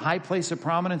at a high place of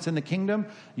prominence in the kingdom?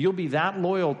 You'll be that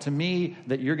loyal to me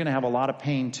that you're going to have a lot of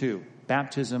pain too.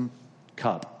 Baptism,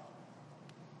 cup.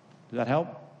 Does that help?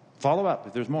 Follow up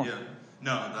if there's more. Yeah.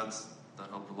 No, that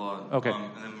helped a lot. Okay.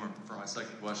 And then for my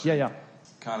second question. Yeah.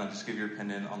 Kind of just give your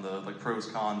opinion on the pros,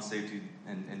 cons, safety,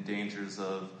 and dangers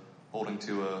of holding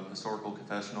to a historical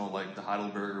confessional like the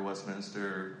Heidelberg or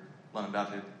Westminster London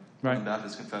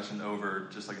Baptist Confession over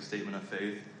just like a statement of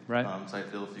faith. Right. So I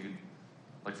feel if you could,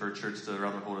 like for a church to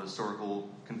rather hold a historical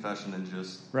confession than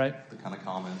just the kind of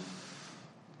common.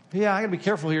 Yeah, I got to be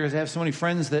careful here because I have so many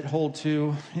friends that hold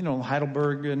to,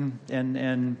 Heidelberg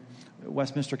and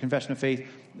Westminster Confession of Faith.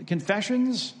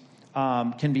 Confessions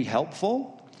can be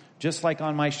helpful. Just like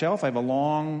on my shelf, I have a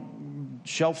long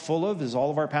shelf full of, as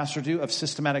all of our pastors do, of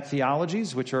systematic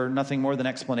theologies, which are nothing more than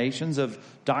explanations of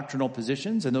doctrinal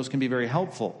positions, and those can be very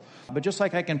helpful. But just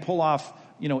like I can pull off,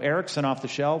 Erickson off the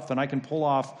shelf, and I can pull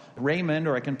off Raymond,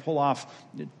 or I can pull off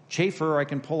Schaeffer, or I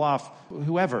can pull off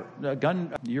whoever,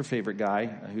 your favorite guy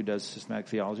who does systematic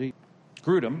theology,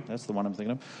 Grudem, that's the one I'm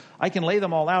thinking of. I can lay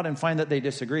them all out and find that they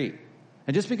disagree.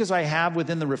 And just because I have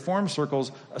within the Reformed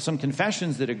circles some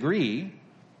confessions that agree,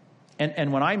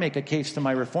 and when I make a case to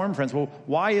my Reformed friends, well,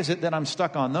 why is it that I'm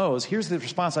stuck on those? Here's the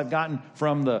response I've gotten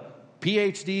from the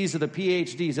PhDs of the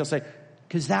PhDs. They'll say,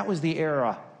 because that was the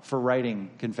era for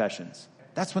writing confessions.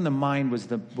 That's when the mind was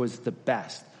the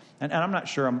best. And I'm not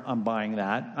sure I'm buying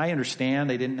that. I understand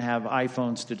they didn't have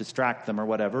iPhones to distract them or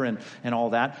whatever and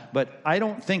all that. But I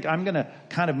don't think I'm going to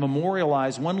kind of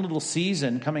memorialize one little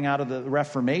season coming out of the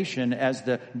Reformation as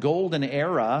the golden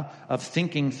era of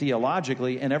thinking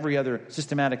theologically, and every other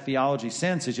systematic theology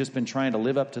since has just been trying to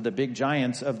live up to the big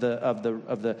giants of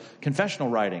the confessional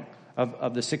writing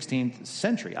of the 16th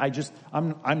century.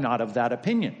 I'm not of that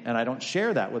opinion, and I don't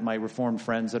share that with my Reformed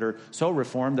friends that are so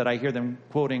Reformed that I hear them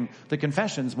quoting the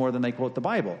confessions more than they quote the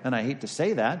Bible. And I hate to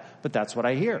say that, but that's what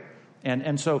I hear.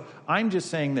 And so I'm just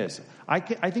saying this. I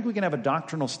think we can have a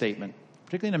doctrinal statement,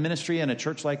 particularly in a ministry and a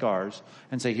church like ours,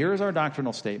 and say, here's our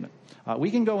doctrinal statement.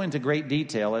 We can go into great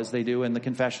detail, as they do in the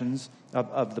confessions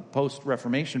of the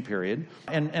post-Reformation period,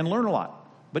 and learn a lot.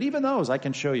 But even those I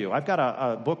can show you. I've got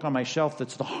a book on my shelf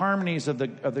that's the harmonies of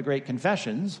the great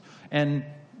confessions. And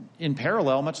in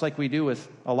parallel, much like we do with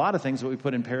a lot of things that we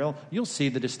put in parallel, you'll see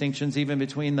the distinctions even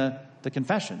between the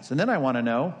confessions. And then I want to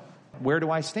know, where do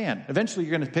I stand? Eventually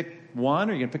you're going to pick one,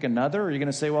 or you're going to pick another, or you're going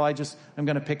to say, well, I'm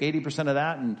going to pick 80% of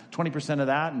that and 20% of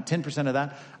that and 10% of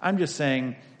that. I'm just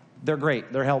saying, they're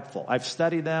great. They're helpful. I've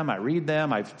studied them. I read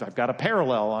them. I've got a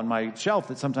parallel on my shelf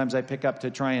that sometimes I pick up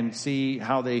to try and see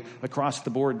how they, across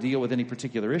the board, deal with any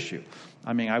particular issue.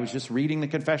 I mean, I was just reading the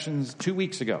confessions 2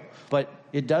 weeks ago. But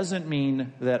it doesn't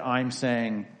mean that I'm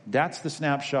saying that's the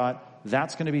snapshot.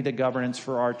 That's going to be the governance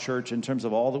for our church in terms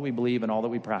of all that we believe and all that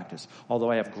we practice. Although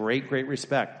I have great, great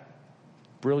respect.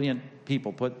 Brilliant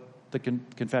people put the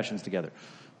confessions together.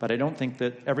 But I don't think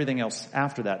that everything else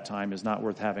after that time is not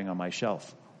worth having on my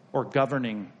shelf, or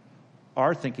governing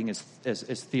our thinking as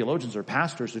theologians or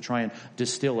pastors to try and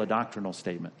distill a doctrinal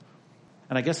statement.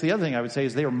 And I guess the other thing I would say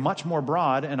is they are much more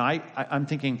broad, and I'm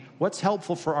thinking, what's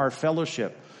helpful for our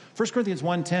fellowship? 1 Corinthians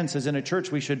 1:10 says in a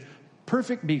church we should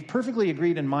be perfectly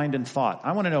agreed in mind and thought.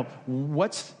 I want to know,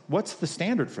 what's the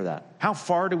standard for that? How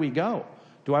far do we go?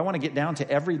 Do I want to get down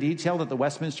to every detail that the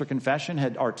Westminster Confession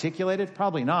had articulated?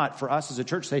 Probably not. For us as a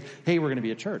church, say, hey, we're going to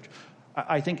be a church.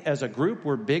 I think as a group,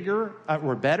 we're bigger,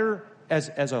 we're better as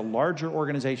a larger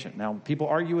organization. Now, people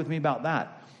argue with me about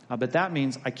that, but that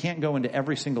means I can't go into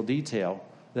every single detail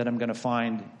that I'm going to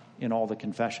find in all the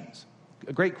confessions.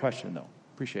 A great question, though.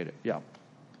 Appreciate it. Yeah.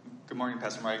 Good morning,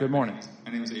 Pastor Mike. Good morning.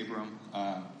 My name is Abram.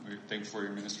 We're thankful for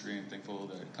your ministry and thankful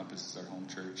that Compass is our home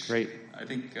church. Great. I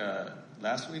think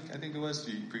last week,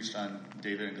 you preached on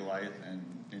David and Goliath and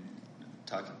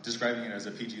describing it as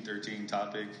a PG-13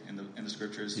 topic in the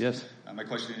scriptures. Yes. My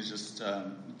question is just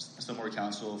some more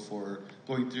counsel for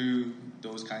going through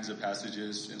those kinds of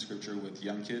passages in scripture with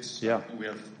young kids. Yeah. We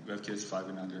have kids 5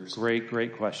 and under. So.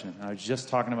 Great question. I was just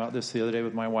talking about this the other day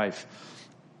with my wife.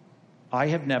 I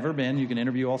have never been, you can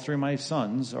interview all three of my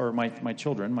sons, or my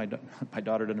children. My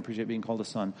daughter doesn't appreciate being called a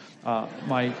son.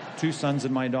 My 2 sons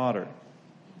and my daughter.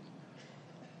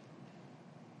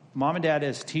 Mom and dad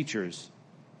as teachers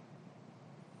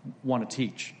want to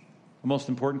teach. The most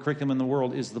important curriculum in the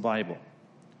world is the Bible.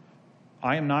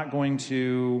 I am not going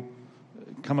to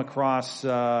come across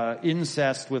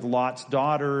incest with Lot's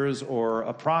daughters or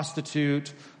a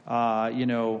prostitute, in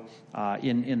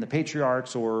the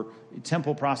patriarchs, or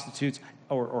temple prostitutes,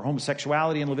 or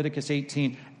homosexuality in Leviticus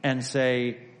 18, and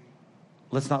say,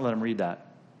 let's not let them read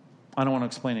that. I don't want to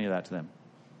explain any of that to them.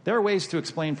 There are ways to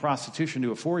explain prostitution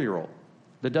to a 4-year-old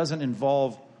that doesn't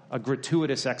involve a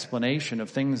gratuitous explanation of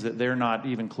things that they're not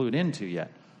even clued into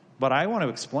yet. But I want to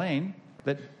explain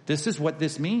that this is what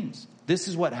this means. This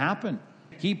is what happened.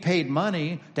 He paid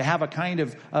money to have a kind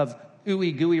of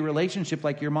ooey-gooey relationship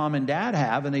like your mom and dad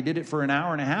have, and they did it for an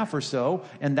hour and a half or so,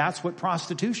 and that's what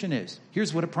prostitution is.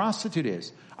 Here's what a prostitute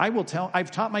is.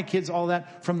 I've taught my kids all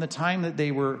that from the time that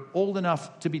they were old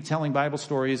enough to be telling Bible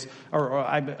stories, or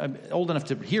I'm old enough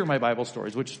to hear my Bible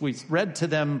stories, which we read to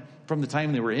them from the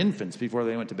time they were infants before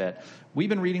they went to bed. We've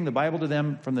been reading the Bible to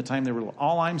them from the time they were little.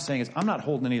 All I'm saying is I'm not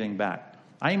holding anything back.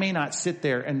 I may not sit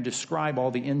there and describe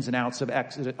all the ins and outs of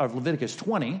Leviticus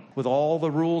 20 with all the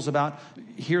rules about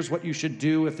here's what you should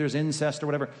do if there's incest or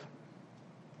whatever.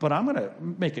 But I'm going to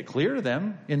make it clear to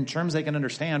them in terms they can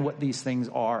understand what these things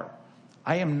are.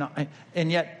 I am not,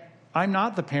 and yet I'm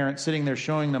not the parent sitting there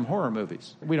showing them horror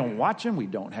movies. We don't watch them. We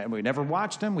never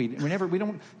watched them. We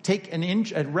don't take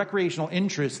a recreational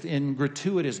interest in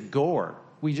gratuitous gore.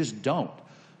 We just don't.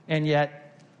 And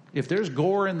yet, if there's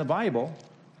gore in the Bible,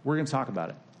 we're going to talk about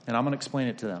it, and I'm going to explain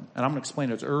it to them, and I'm going to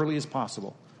explain it as early as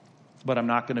possible, but I'm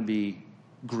not going to be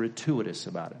gratuitous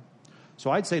about it. So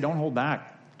I'd say don't hold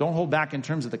back. Don't hold back in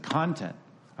terms of the content.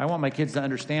 I want my kids to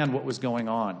understand what was going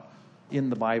on in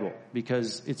the Bible,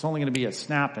 because it's only going to be a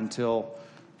snap until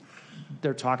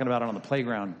they're talking about it on the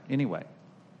playground anyway.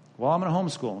 Well, I'm going to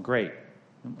homeschool. Great.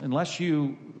 Unless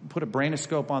you put a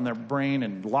brainoscope on their brain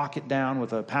and lock it down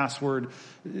with a password,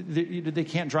 they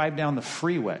can't drive down the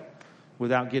freeway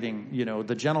without getting,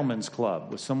 the gentleman's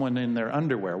club with someone in their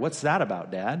underwear. What's that about,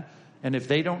 Dad? And if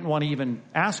they don't want to even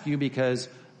ask you because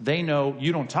they know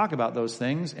you don't talk about those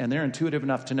things, and they're intuitive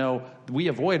enough to know we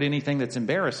avoid anything that's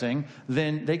embarrassing,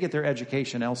 then they get their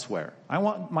education elsewhere. I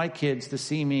want my kids to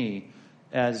see me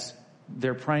as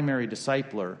their primary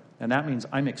discipler, and that means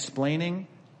I'm explaining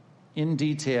in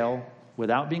detail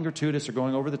without being gratuitous or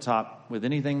going over the top with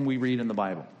anything we read in the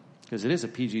Bible, because it is a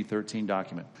PG-13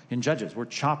 document. In Judges, we're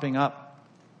chopping up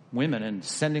women and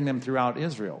sending them throughout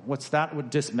Israel. What's that with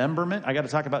dismemberment? I got to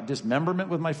talk about dismemberment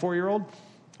with my 4-year-old?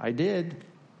 I did.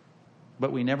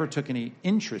 But we never took any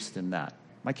interest in that.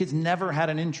 My kids never had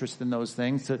an interest in those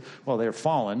things. They're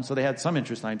fallen, so they had some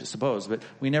interest, I suppose, but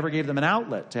we never gave them an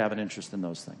outlet to have an interest in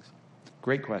those things.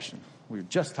 Great question. We were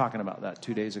just talking about that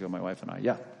 2 days ago, my wife and I.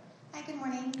 Yeah. Hi, good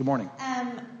morning. Good morning.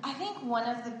 I think one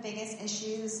of the biggest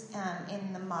issues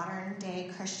in the modern day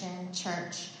Christian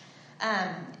church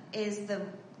is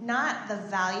not the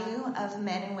value of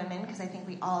men and women, because I think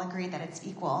we all agree that it's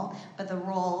equal, but the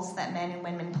roles that men and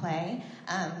women play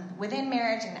within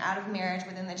marriage and out of marriage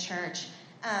within the church.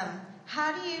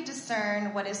 How do you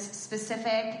discern what is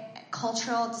specific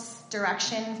cultural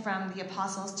direction from the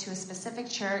apostles to a specific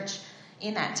church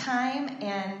in that time,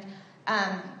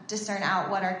 and discern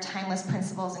out what are timeless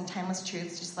principles and timeless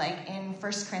truths, just like in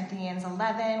 1 Corinthians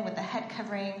 11 with the head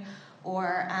covering,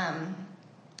 or...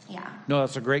 No,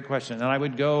 that's a great question. And I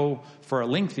would go for a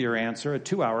lengthier answer, a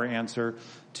 2-hour answer,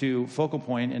 to Focal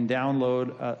Point and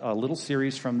download a little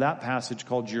series from that passage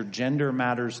called Your Gender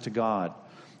Matters to God.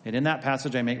 And in that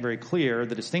passage, I make very clear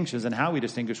the distinctions and how we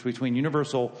distinguish between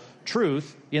universal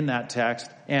truth in that text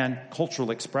and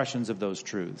cultural expressions of those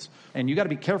truths. And you got to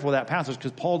be careful with that passage,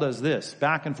 because Paul does this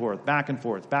back and forth, back and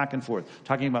forth, back and forth,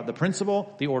 talking about the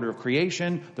principle, the order of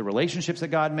creation, the relationships that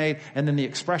God made, and then the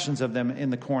expressions of them in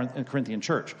the Corinthian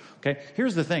church. Okay,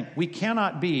 here's the thing: we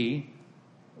cannot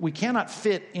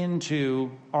fit into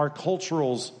our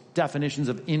cultural's definitions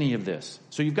of any of this.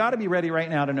 So you've got to be ready right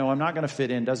now to know I'm not going to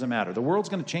fit in. Doesn't matter. The world's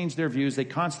going to change their views. They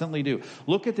constantly do.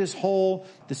 Look at this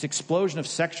explosion of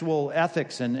sexual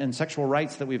ethics and sexual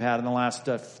rights that we've had in the last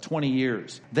 20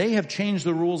 years. They have changed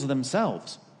the rules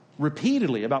themselves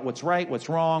repeatedly about what's right, what's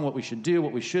wrong, what we should do,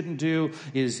 what we shouldn't do.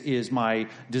 Is my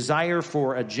desire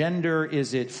for a gender,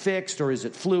 is it fixed or is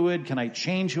it fluid? Can I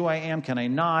change who I am? Can I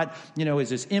not? Is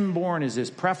this inborn? Is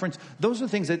this preference? Those are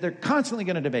things that they're constantly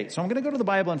going to debate. So I'm going to go to the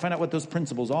Bible and find out what those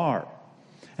principles are.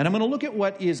 And I'm going to look at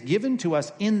what is given to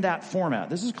us in that format.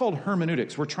 This is called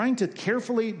hermeneutics. We're trying to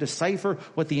carefully decipher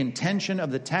what the intention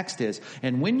of the text is.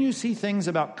 And when you see things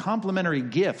about complementary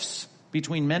gifts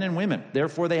between men and women,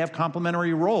 therefore they have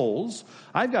complementary roles,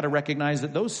 I've got to recognize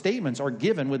that those statements are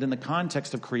given within the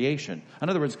context of creation. In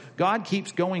other words, God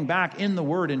keeps going back in the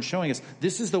Word and showing us,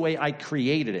 this is the way I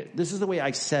created it. This is the way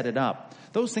I set it up.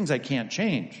 Those things I can't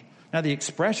change. Now, the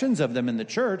expressions of them in the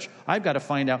church, I've got to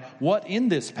find out what in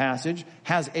this passage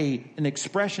has an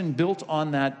expression built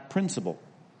on that principle.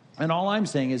 And all I'm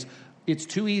saying is, it's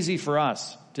too easy for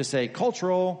us to say,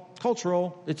 cultural,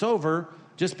 it's over,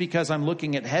 just because I'm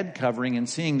looking at head covering and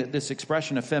seeing that this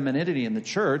expression of femininity in the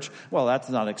church, well, that's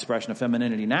not an expression of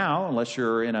femininity now, unless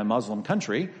you're in a Muslim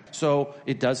country, so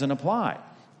it doesn't apply.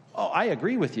 Oh, I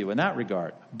agree with you in that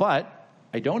regard, but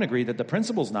I don't agree that the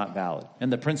principle is not valid.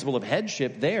 And the principle of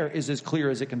headship there is as clear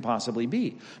as it can possibly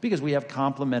be, because we have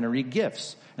complementary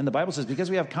gifts. And the Bible says because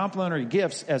we have complementary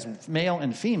gifts as male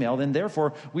and female, then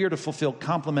therefore we are to fulfill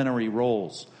complementary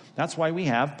roles. That's why we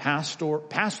have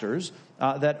pastors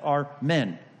that are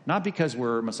men. Not because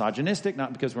we're misogynistic,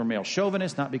 not because we're male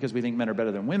chauvinist, not because we think men are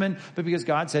better than women, but because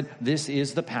God said this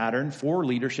is the pattern for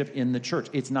leadership in the church.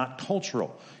 It's not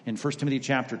cultural. In 1 Timothy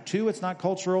chapter 2, it's not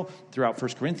cultural. Throughout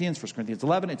 1 Corinthians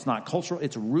 11, it's not cultural.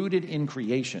 It's rooted in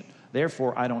creation.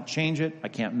 Therefore, I don't change it. I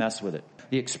can't mess with it.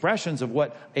 The expressions of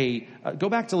what go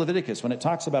back to Leviticus when it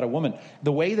talks about a woman.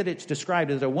 The way that it's described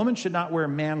is that a woman should not wear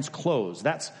man's clothes.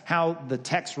 That's how the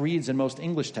text reads in most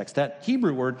English texts. That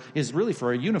Hebrew word is really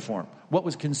for a uniform. What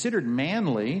was considered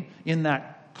manly in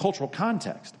that cultural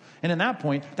context. And in that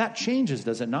point, that changes,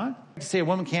 does it not? Say a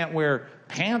woman can't wear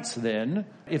pants then,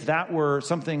 if that were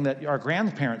something that our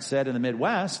grandparents said in the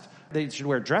Midwest, they should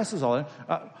wear dresses all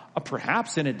that.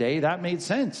 Perhaps in a day that made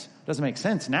sense. Doesn't make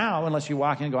sense now unless you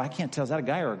walk in and go, I can't tell, is that a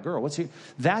guy or a girl? What's he?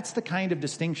 That's the kind of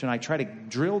distinction I try to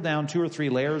drill down 2 or 3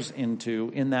 layers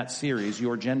into in that series,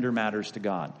 Your Gender Matters to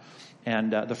God.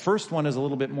 And the first one is a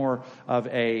little bit more of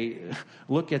a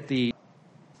look at the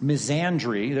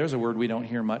misandry. There's a word we don't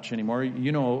hear much anymore.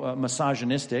 You know,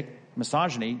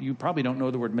 misogyny, you probably don't know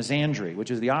the word misandry,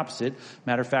 which is the opposite.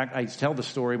 Matter of fact, I tell the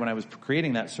story when I was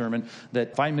creating that sermon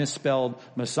that if I misspelled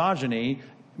misogyny,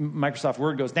 Microsoft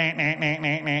Word goes, nah, nah, nah,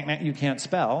 nah, nah, nah, you can't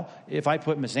spell. If I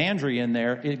put misandry in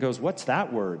there, it goes, what's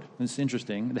that word? It's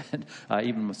interesting that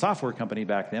even a software company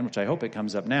back then, which I hope it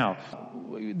comes up now,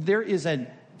 there is a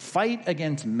fight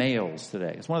against males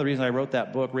today. It's one of the reasons I wrote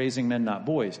that book, Raising Men, Not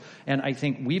Boys. And I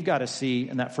think we've got to see,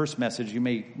 in that first message, you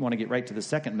may want to get right to the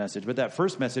second message, but that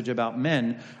first message about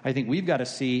men, I think we've got to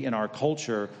see in our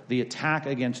culture the attack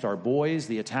against our boys,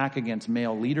 the attack against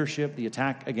male leadership, the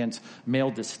attack against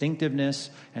male distinctiveness.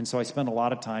 And so I spent a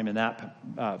lot of time in that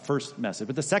first message.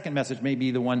 But the second message may be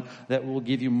the one that will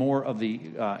give you more of the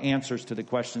answers to the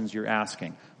questions you're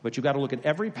asking. But you've got to look at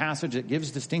every passage that gives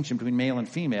distinction between male and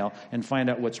female and find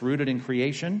out what's rooted in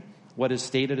creation, what is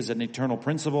stated as an eternal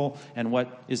principle, and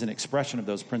what is an expression of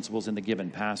those principles in the given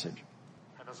passage.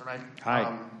 Hi, Pastor Mike.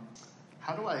 Hi.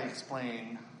 How do I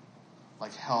explain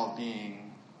like hell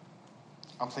being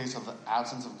a place of the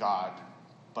absence of God,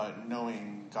 but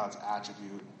knowing God's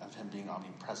attribute of him being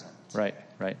omnipresent? Right.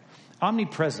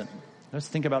 Omnipresent. Let's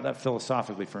think about that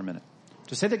philosophically for a minute.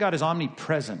 To say that God is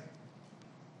omnipresent,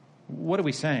 what are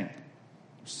we saying?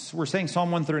 We're saying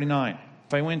Psalm 139.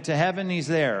 If I went to heaven, he's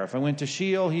there. If I went to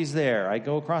Sheol, he's there. I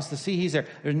go across the sea, he's there.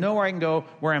 There's nowhere I can go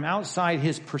where I'm outside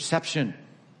his perception.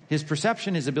 His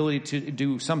perception, his ability to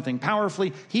do something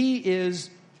powerfully. He is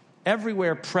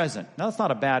everywhere present. Now, that's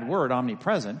not a bad word,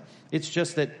 omnipresent. It's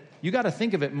just that you got to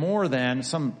think of it more than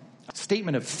some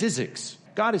statement of physics.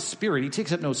 God is spirit. He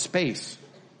takes up no space.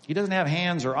 He doesn't have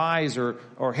hands or eyes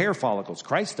or hair follicles.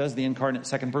 Christ does, the incarnate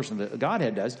second person. The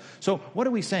Godhead does. So what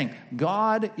are we saying?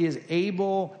 God is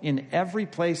able in every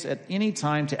place at any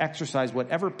time to exercise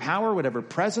whatever power, whatever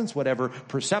presence, whatever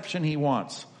perception he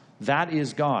wants. That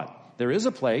is God. There is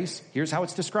a place, here's how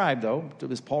it's described though,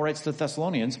 as Paul writes to the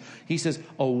Thessalonians, he says,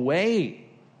 away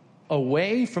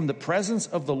from the presence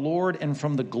of the Lord and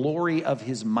from the glory of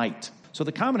his might. So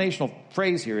the combinational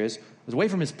phrase here is away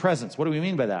from his presence. What do we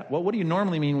mean by that? Well, what do you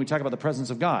normally mean when we talk about the presence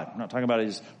of God? I'm not talking about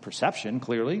his perception,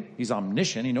 clearly. He's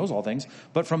omniscient. He knows all things.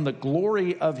 But from the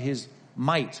glory of his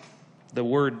might. The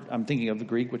word I'm thinking of, the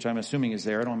Greek, which I'm assuming is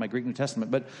there. I don't have my Greek New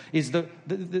Testament. But is the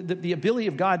ability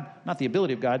of God, not the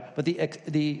ability of God, but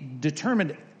the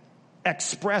determined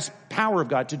express power of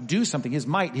God to do something. His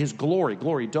might, his glory,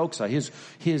 doxa,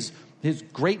 his His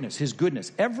greatness, his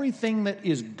goodness. Everything that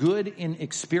is good in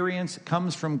experience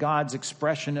comes from God's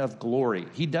expression of glory.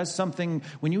 He does something,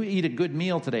 when you eat a good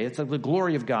meal today, it's the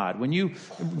glory of God. When you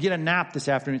get a nap this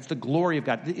afternoon, it's the glory of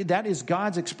God. That is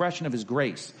God's expression of his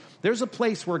grace. There's a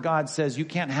place where God says, you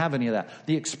can't have any of that.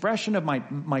 The expression of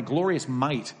my glorious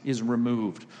might is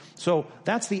removed. So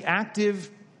that's the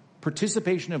active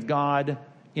participation of God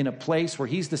in a place where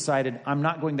he's decided, I'm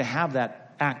not going to have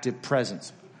that active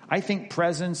presence. I think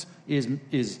presence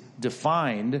is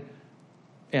defined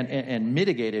and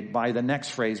mitigated by the next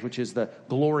phrase, which is the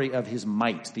glory of his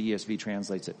might, the ESV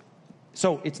translates it.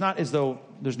 So it's not as though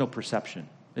there's no perception.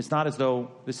 It's not as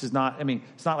though it's not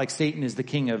like Satan is the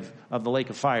king of the lake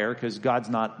of fire, because God's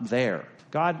not there.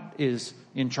 God is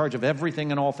in charge of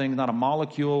everything and all things, not a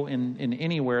molecule in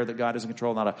anywhere that God is in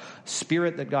control, not a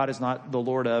spirit that God is not the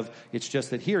Lord of. It's just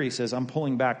that here he says, I'm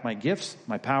pulling back my gifts,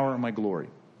 my power, and my glory,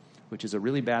 which is a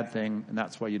really bad thing, and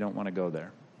that's why you don't want to go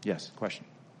there. Yes, question.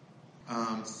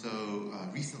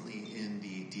 Recently in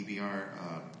the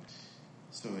DBR,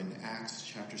 so in Acts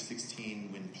chapter 16,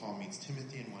 when Paul meets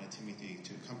Timothy and wanted Timothy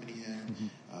to accompany him,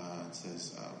 it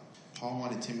says, Paul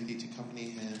wanted Timothy to accompany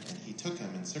him, and he took him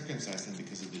and circumcised him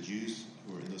because of the Jews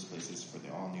who were in those places, for they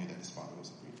all knew that his father was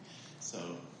a Greek. So,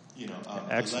 the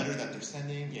letter that they're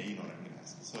sending, you know what I'm going to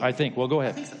ask. So, I think. Well, go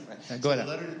ahead. I think so, right? Go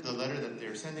ahead. The letter that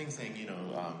they're sending saying,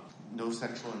 no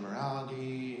sexual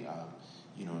immorality,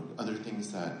 other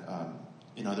things that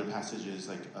in other passages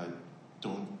like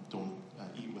don't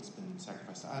eat what's been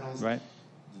sacrificed to idols. Right.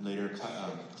 Later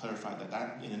clarified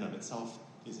that in and of itself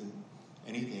isn't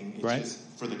anything. It's right. just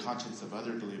for the conscience of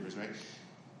other believers, right?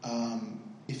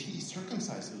 If he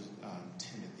circumcises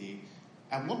Timothy,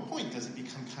 at what point does it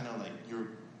become kind of like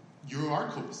you are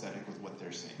copacetic with what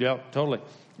they're saying? Yeah, totally.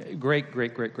 Great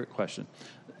question.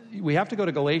 We have to go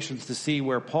to Galatians to see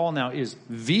where Paul now is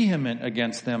vehement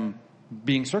against them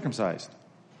being circumcised.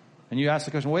 And you ask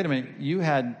the question, wait a minute, you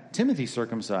had Timothy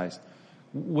circumcised.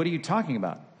 What are you talking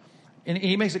about? And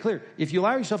he makes it clear, if you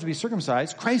allow yourself to be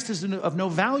circumcised, Christ is of no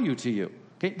value to you.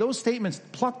 Okay? Those statements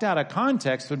plucked out of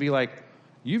context would be like,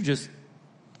 you've just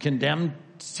condemned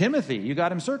Timothy. You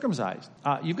got him circumcised.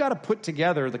 You've got to put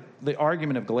together the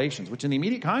argument of Galatians, which in the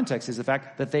immediate context is the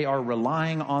fact that they are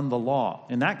relying on the law.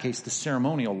 In that case, the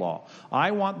ceremonial law.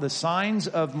 I want the signs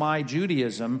of my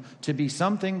Judaism to be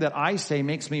something that I say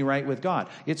makes me right with God.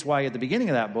 It's why at the beginning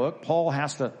of that book, Paul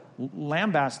has to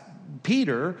lambast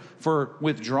Peter for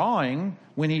withdrawing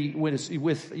when he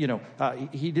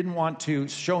didn't want to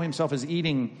show himself as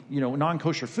eating,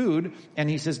 non-kosher food. And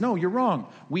he says, no, you're wrong.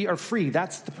 We are free.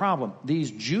 That's the problem.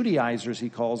 These Judaizers, he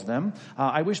calls them,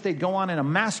 I wish they'd go on and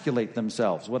emasculate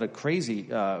themselves. What a crazy,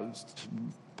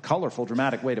 colorful,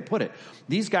 dramatic way to put it.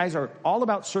 These guys are all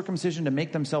about circumcision to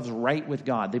make themselves right with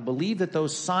God. They believe that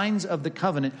those signs of the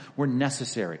covenant were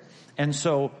necessary. And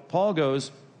so Paul goes,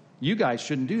 you guys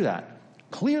shouldn't do that.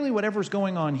 Clearly, whatever's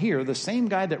going on here, the same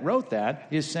guy that wrote that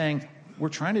is saying, we're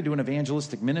trying to do an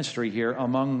evangelistic ministry here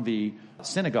among the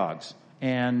synagogues.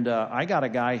 And I got a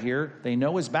guy here, they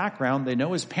know his background, they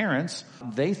know his parents,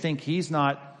 they think he's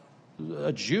not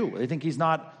a Jew, they think he's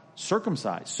not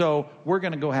circumcised. So we're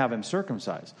going to go have him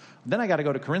circumcised. Then I got to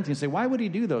go to Corinthians and say, why would he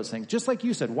do those things? Just like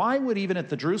you said, why would even at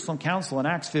the Jerusalem Council in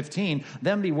Acts 15,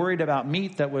 them be worried about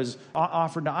meat that was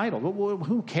offered to idols? Well,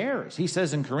 who cares? He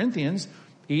says in Corinthians,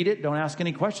 eat it, don't ask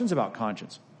any questions about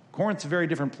conscience. Corinth's a very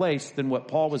different place than what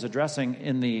Paul was addressing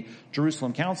in the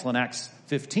Jerusalem Council in Acts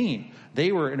 15.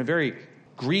 They were in a very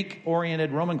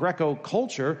Greek-oriented Roman Greco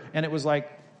culture, and it was like,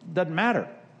 doesn't matter.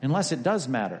 Unless it does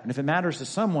matter. And if it matters to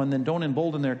someone, then don't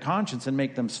embolden their conscience and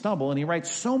make them stumble. And he writes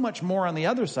so much more on the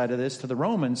other side of this to the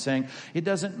Romans, saying, it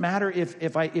doesn't matter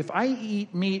if I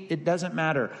eat meat, it doesn't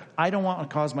matter. I don't want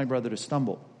to cause my brother to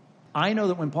stumble. I know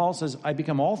that when Paul says, I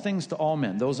become all things to all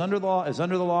men, those under the law is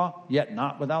under the law, yet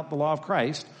not without the law of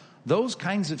Christ. Those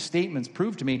kinds of statements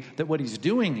prove to me that what he's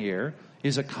doing here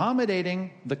is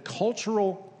accommodating the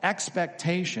cultural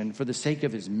expectation for the sake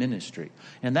of his ministry.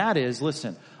 And that is,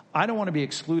 listen, I don't want to be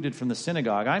excluded from the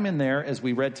synagogue. I'm in there, as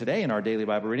we read today in our daily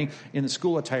Bible reading, in the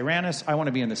school of Tyrannus. I want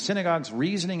to be in the synagogues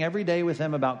reasoning every day with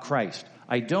them about Christ.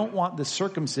 I don't want the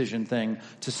circumcision thing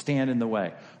to stand in the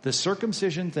way. The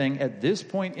circumcision thing at this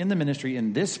point in the ministry,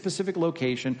 in this specific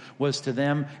location, was to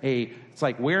them it's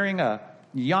like wearing a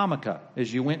yarmulke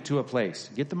as you went to a place.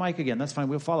 Get the mic again. That's fine.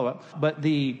 We'll follow up. But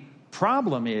the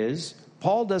problem is,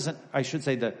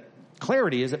 the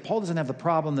clarity is that Paul doesn't have the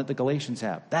problem that the Galatians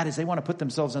have. That is, they want to put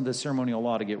themselves under the ceremonial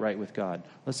law to get right with God.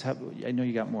 I know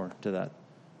you got more to that.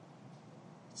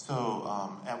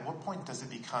 So, at what point does it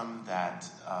become that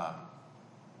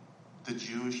the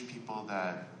Jewish people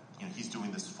that he's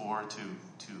doing this for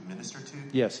to minister to?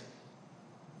 Yes.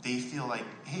 they feel like,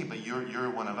 hey, but you're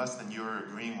one of us, then you're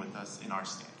agreeing with us in our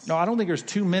stance. No, I don't think there's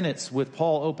 2 minutes with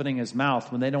Paul opening his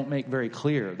mouth when they don't make very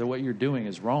clear that what you're doing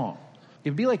is wrong.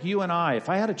 It'd be like you and I. If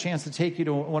I had a chance to take you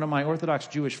to one of my Orthodox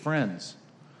Jewish friends,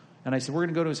 and I said, we're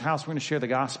going to go to his house, we're going to share the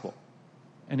gospel.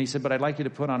 And he said, but I'd like you to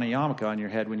put on a yarmulke on your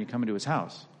head when you come into his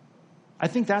house. I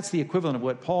think that's the equivalent of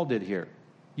what Paul did here.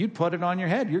 You'd put it on your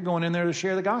head. You're going in there to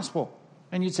share the gospel.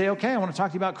 And you'd say, okay, I want to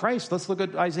talk to you about Christ. Let's look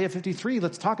at Isaiah 53.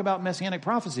 Let's talk about messianic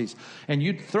prophecies. And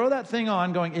you'd throw that thing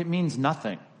on going, it means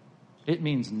nothing. It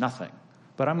means nothing.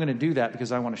 But I'm going to do that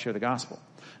because I want to share the gospel.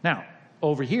 Now,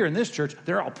 over here in this church,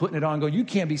 they're all putting it on going, you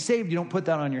can't be saved. You don't put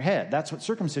that on your head. That's what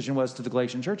circumcision was to the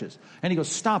Galatian churches. And he goes,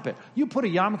 stop it. You put a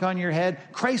yarmulke on your head.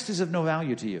 Christ is of no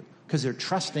value to you because they're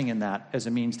trusting in that as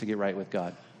a means to get right with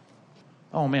God.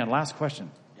 Oh, man, last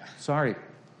question. Yeah. Sorry.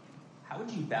 How would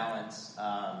you balance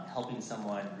helping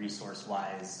someone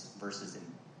resource-wise versus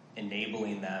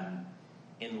enabling them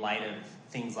in light of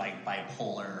things like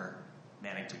bipolar,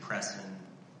 manic depression,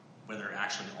 where they're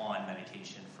actually on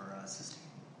medication for a sustained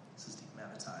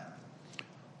amount of time?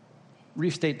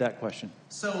 Restate that question.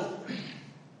 So,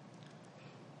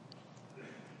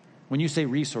 when you say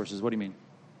resources, what do you mean?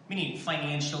 Meaning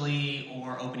financially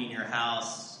or opening your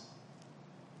house.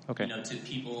 Okay. To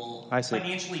people, I see.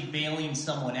 Financially bailing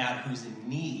someone out who's in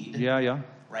need. Yeah.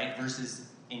 Right? Versus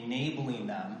enabling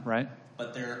them. Right.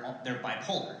 But they're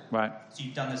bipolar. Right. So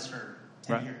you've done this for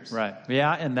 10 years. Right.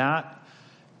 Yeah, and that,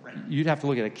 you'd have to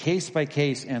look at it case by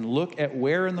case and look at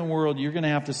where in the world you're going to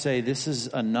have to say, this is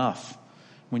enough.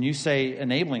 When you say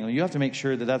enabling, you have to make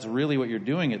sure that that's really what you're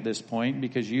doing at this point,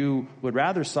 because you would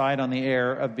rather side on the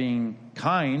air of being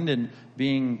kind and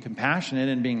being compassionate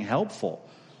and being helpful.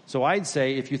 So I'd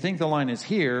say if you think the line is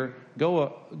here,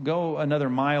 go another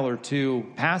mile or two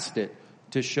past it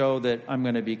to show that I'm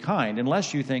going to be kind.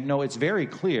 Unless you think, no, it's very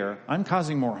clear, I'm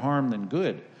causing more harm than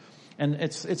good. And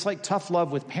it's like tough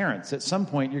love with parents. At some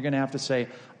point, you're going to have to say,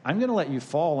 I'm going to let you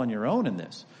fall on your own in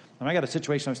this. And I got a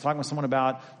situation I was talking with someone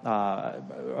about.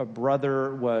 A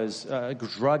brother was a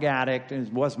drug addict, and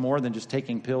it was more than just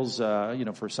taking pills, for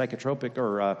psychotropic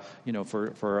or,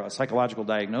 for psychological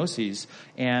diagnoses.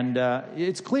 And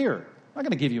it's clear, I'm not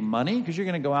going to give you money because you're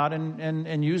going to go out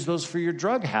and use those for your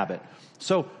drug habit.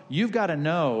 So you've got to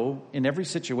know in every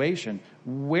situation,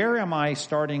 where am I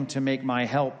starting to make my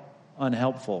help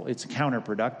unhelpful? It's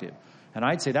counterproductive. And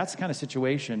I'd say that's the kind of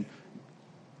situation.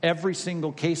 Every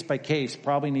single case by case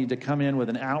probably need to come in with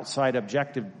an outside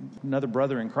objective, another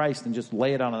brother in Christ, and just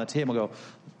lay it out on the table and go,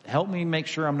 help me make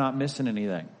sure I'm not missing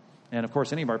anything. And of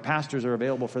course, any of our pastors are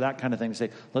available for that kind of thing to say,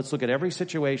 let's look at every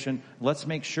situation. Let's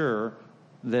make sure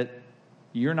that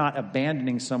you're not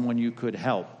abandoning someone you could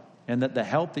help, and that the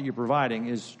help that you're providing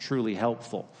is truly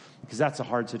helpful, because that's a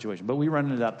hard situation. But we run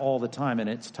into that all the time, and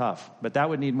it's tough. But that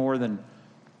would need more than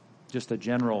just a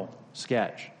general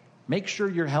sketch. Make sure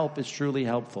your help is truly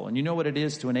helpful. And you know what it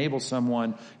is to enable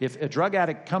someone. If a drug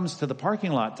addict comes to the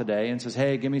parking lot today and says,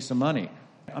 hey, give me some money,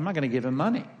 I'm not going to give him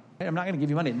money. I'm not going to give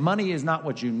you money. Money is not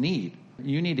what you need.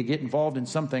 You need to get involved in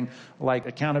something like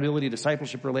accountability,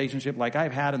 discipleship, relationship, like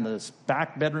I've had in the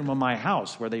back bedroom of my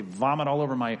house, where they vomit all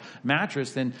over my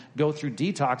mattress, then go through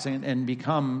detoxing and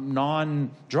become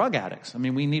non-drug addicts. I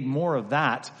mean, we need more of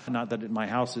that. Not that my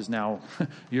house is now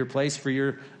your place for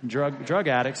your drug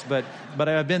addicts, but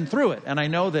I've been through it, and I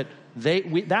know that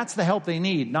that's the help they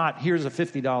need, not here's a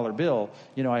 $50 bill,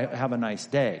 I have a nice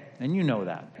day. And you know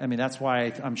that. I mean, that's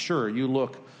why I'm sure you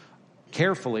look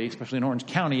carefully, especially in Orange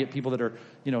County, at people that are,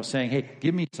 saying, hey,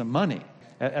 give me some money,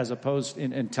 as opposed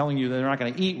in telling you that they're not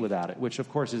going to eat without it, which of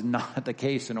course is not the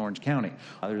case in Orange County.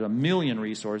 There's a million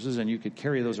resources, and you could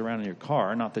carry those around in your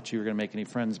car. Not that you're going to make any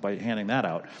friends by handing that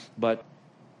out, but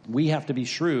we have to be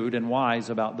shrewd and wise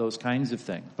about those kinds of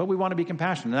things. But we want to be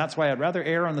compassionate. And that's why I'd rather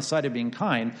err on the side of being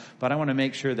kind, but I want to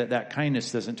make sure that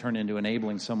kindness doesn't turn into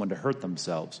enabling someone to hurt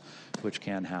themselves, which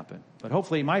can happen. But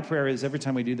hopefully my prayer is every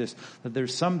time we do this, that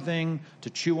there's something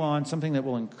to chew on, something that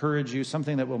will encourage you,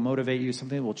 something that will motivate you,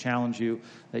 something that will challenge you,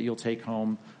 that you'll take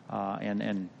home.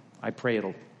 And I pray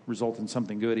it'll result in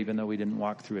something good, even though we didn't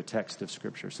walk through a text of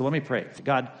Scripture. So let me pray.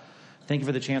 God, thank you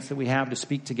for the chance that we have to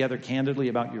speak together candidly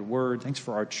about your word. Thanks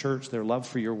for our church, their love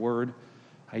for your word.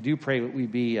 I do pray that we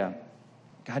be,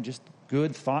 God, just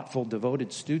good, thoughtful,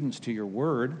 devoted students to your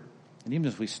word. And even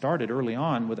as we started early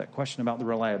on with that question about the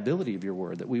reliability of your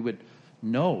word, that we would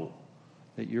know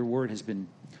that your word has been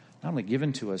not only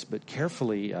given to us, but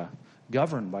carefully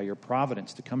governed by your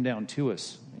providence to come down to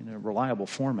us in a reliable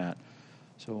format.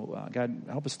 So, God,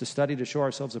 help us to study, to show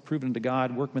ourselves approved unto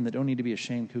God, workmen that don't need to be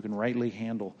ashamed, who can rightly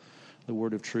handle the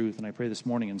word of truth. And I pray this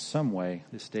morning in some way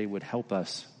this day would help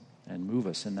us and move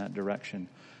us in that direction.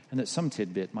 and that some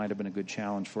tidbit might have been a good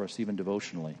challenge for us even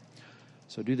devotionally.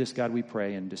 So do this, God, we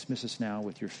pray, and dismiss us now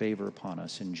with your favor upon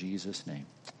us. In Jesus' name,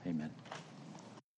 amen.